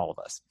 It is all of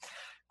us.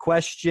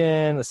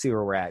 Question, let's see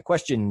where we're at.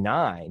 Question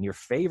 9, your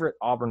favorite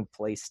Auburn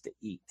place to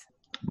eat?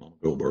 Mama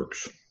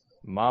Goldberg's.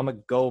 Mama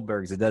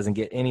Goldberg's. It doesn't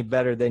get any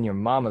better than your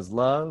mama's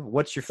love.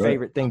 What's your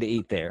favorite thing to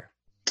eat there?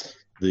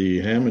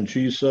 The ham and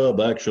cheese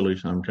sub, actually.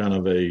 I'm kind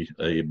of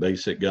a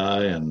basic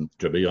guy, and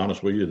to be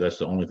honest with you, that's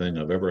the only thing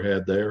I've ever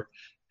had there.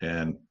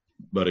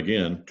 But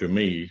again, to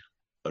me,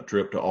 a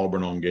trip to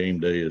Auburn on game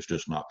day is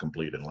just not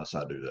complete unless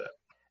I do that.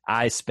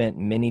 I spent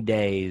many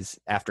days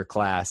after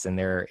class and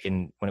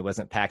when it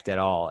wasn't packed at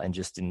all, and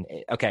just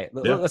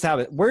let's have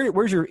it.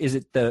 Where's your, is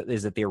it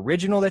the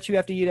original that you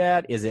have to eat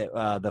at? Is it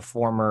the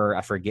former,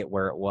 I forget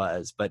where it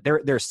was, but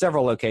there are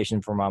several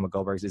locations for Mama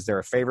Goldberg's. Is there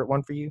a favorite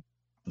one for you?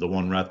 The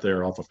one right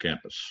there off of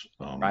campus.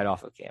 Right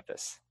off of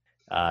campus.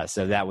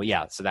 So that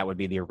would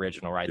be the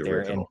original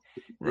there. And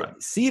right.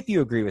 See if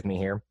you agree with me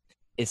here.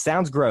 It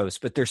sounds gross,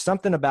 but there's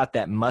something about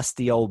that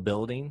musty old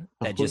building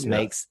that just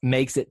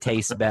makes it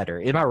taste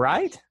better. Am I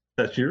right?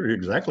 You're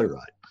exactly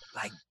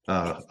right.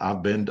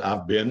 I've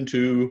been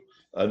to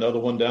another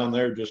one down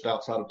there just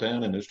outside of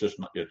town, and it's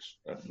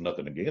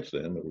nothing against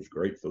them. It was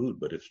great food,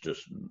 but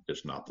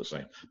it's not the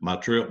same. My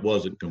trip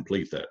wasn't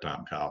complete that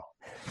time, Kyle.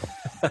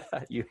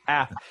 You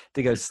have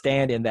to go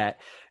stand in that,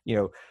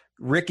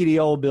 rickety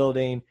old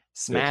building,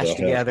 smashed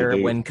together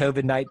when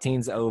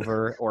COVID-19's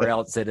over, or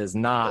else it is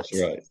not.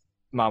 That's right.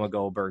 Mama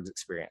Goldberg's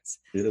experience.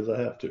 It is.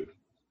 I have to.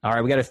 All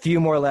right, we got a few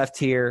more left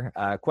here.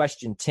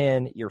 Question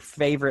 10, your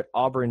favorite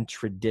Auburn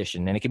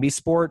tradition. And it can be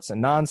sports, a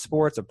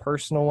non-sports, a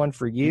personal one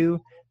for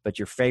you, but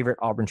your favorite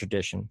Auburn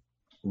tradition.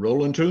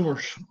 Rolling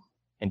Tumors.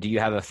 And do you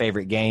have a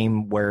favorite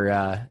game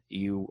where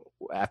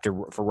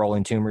for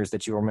Rolling Tumors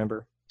that you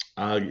remember?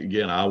 I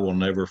will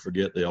never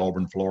forget the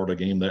Auburn-Florida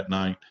game that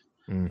night.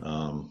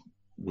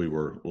 We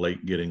were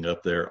late getting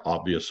up there,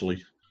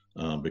 obviously,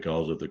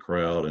 because of the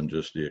crowd and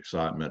just the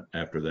excitement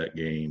after that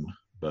game.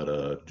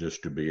 But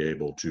just to be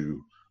able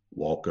to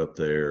walk up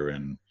there,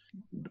 and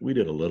we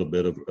did a little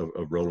bit of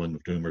Rolling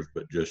of Tumors,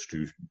 but just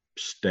to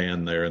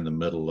stand there in the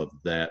middle of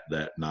that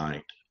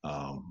night,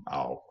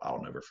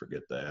 I'll never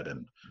forget that.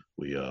 And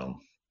we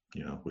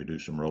do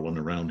some rolling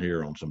around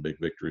here on some big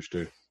victories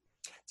too.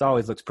 It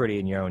always looks pretty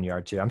in your own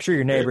yard too. I'm sure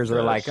your neighbors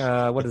are like,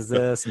 what is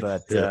this?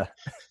 But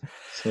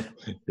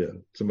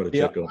somebody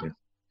check on me.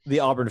 The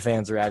Auburn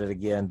fans are at it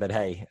again, but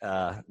hey,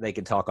 they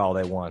can talk all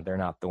they want. They're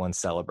not the ones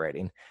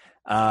celebrating.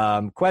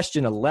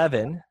 Question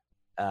 11,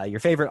 your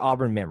favorite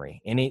Auburn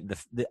memory.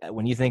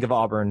 When you think of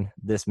Auburn,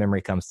 this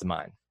memory comes to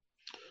mind.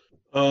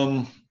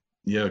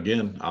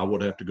 Again, I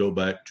would have to go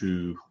back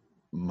to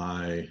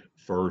my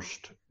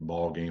first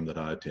ball game that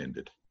I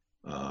attended.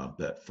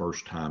 That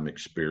first time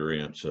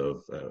experience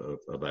of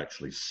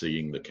actually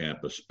seeing the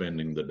campus,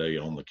 spending the day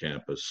on the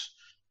campus.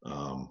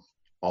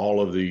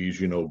 All of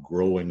these,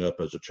 growing up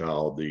as a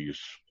child, these,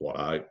 what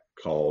I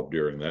called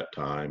during that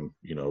time,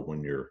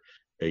 when you're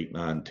 8,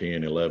 9,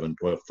 10, 11,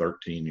 12,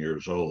 13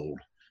 years old,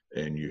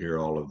 and you hear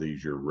all of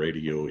these, your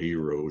radio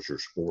heroes, your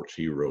sports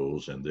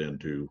heroes, and then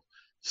to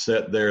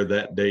sit there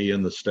that day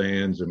in the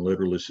stands and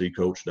literally see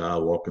Coach Dye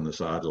walking the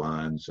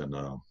sidelines, and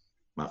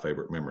my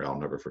favorite memory, I'll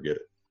never forget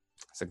it.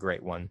 It's a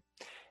great one.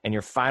 And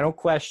your final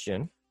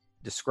question,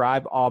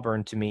 describe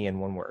Auburn to me in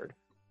one word.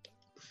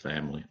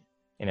 Family.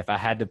 And if I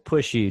had to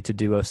push you to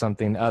do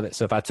something other,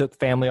 so if I took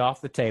family off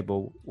the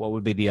table, what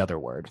would be the other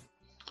word?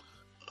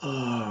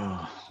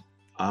 I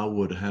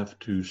would have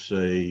to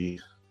say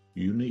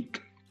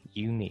unique.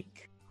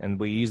 Unique. And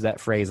we use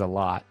that phrase a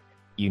lot.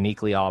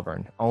 Uniquely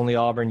Auburn. Only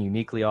Auburn,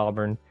 uniquely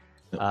Auburn.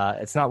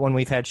 It's not one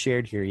we've had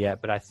shared here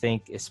yet, but I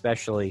think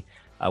especially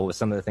with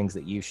some of the things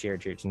that you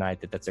shared here tonight,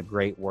 that's a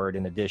great word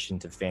in addition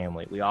to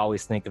family. We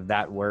always think of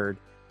that word,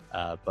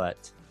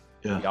 but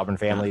the Auburn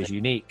family is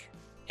unique.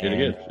 And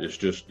again, it's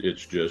just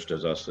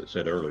as I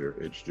said earlier,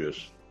 it's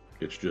just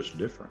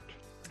different.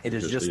 It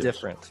is just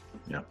different.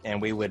 Yeah.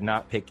 And we would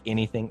not pick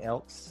anything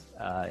else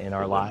in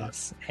our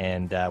lives.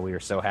 And we are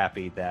so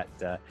happy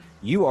that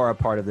you are a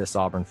part of this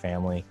Auburn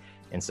family,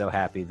 and so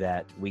happy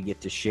that we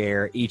get to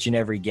share each and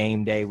every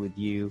game day with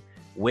you,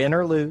 win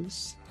or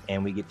lose.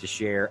 And we get to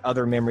share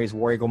other memories,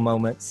 War Eagle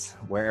moments,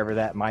 wherever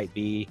that might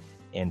be,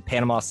 in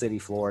Panama City,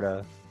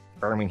 Florida,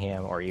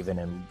 Birmingham, or even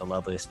in the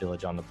loveliest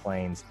village on the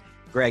plains.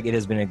 Greg, it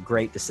has been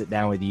great to sit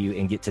down with you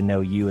and get to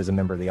know you as a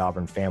member of the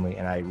Auburn family,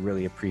 and I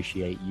really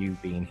appreciate you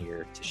being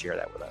here to share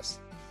that with us.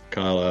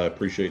 Kyle, I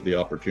appreciate the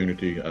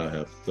opportunity. I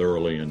have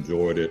thoroughly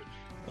enjoyed it.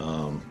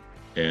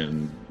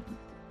 And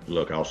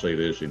look, I'll say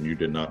this, and you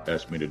did not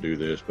ask me to do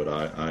this, but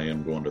I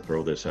am going to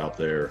throw this out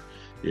there.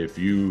 If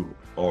you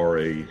are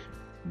a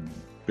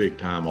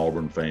big-time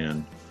Auburn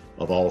fan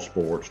of all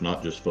sports,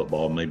 not just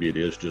football, maybe it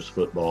is just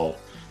football,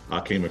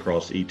 I came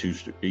across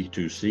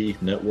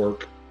E2C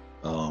Network.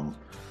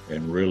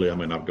 And really, I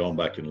mean, I've gone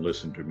back and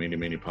listened to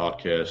many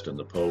podcasts and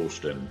the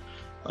Post, and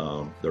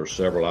there's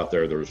several out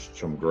there. There's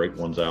some great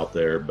ones out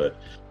there. But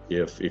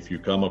if you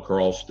come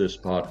across this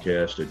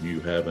podcast and you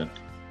haven't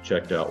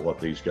checked out what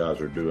these guys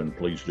are doing,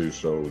 please do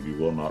so. You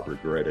will not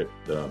regret it.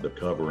 The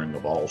covering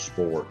of all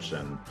sports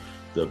and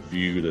the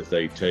view that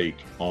they take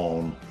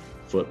on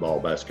football,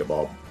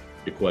 basketball,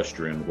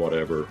 equestrian,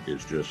 whatever,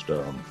 is just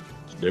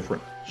it's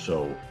different.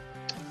 So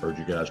I urge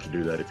you guys to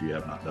do that if you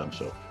have not done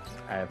so.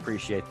 I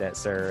appreciate that,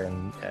 sir,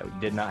 and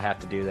did not have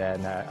to do that.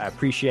 And I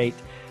appreciate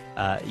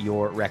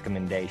your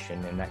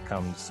recommendation, and that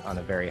comes on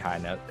a very high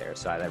note there.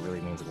 So that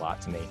really means a lot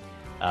to me.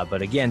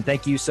 But again,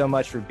 thank you so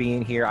much for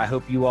being here. I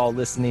hope you all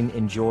listening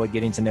enjoyed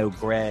getting to know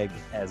Greg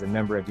as a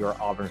member of your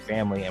Auburn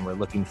family, and we're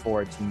looking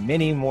forward to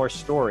many more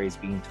stories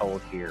being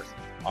told here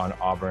on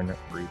Auburn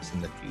Roots in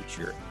the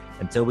future.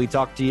 Until we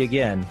talk to you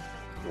again,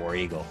 War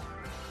Eagle.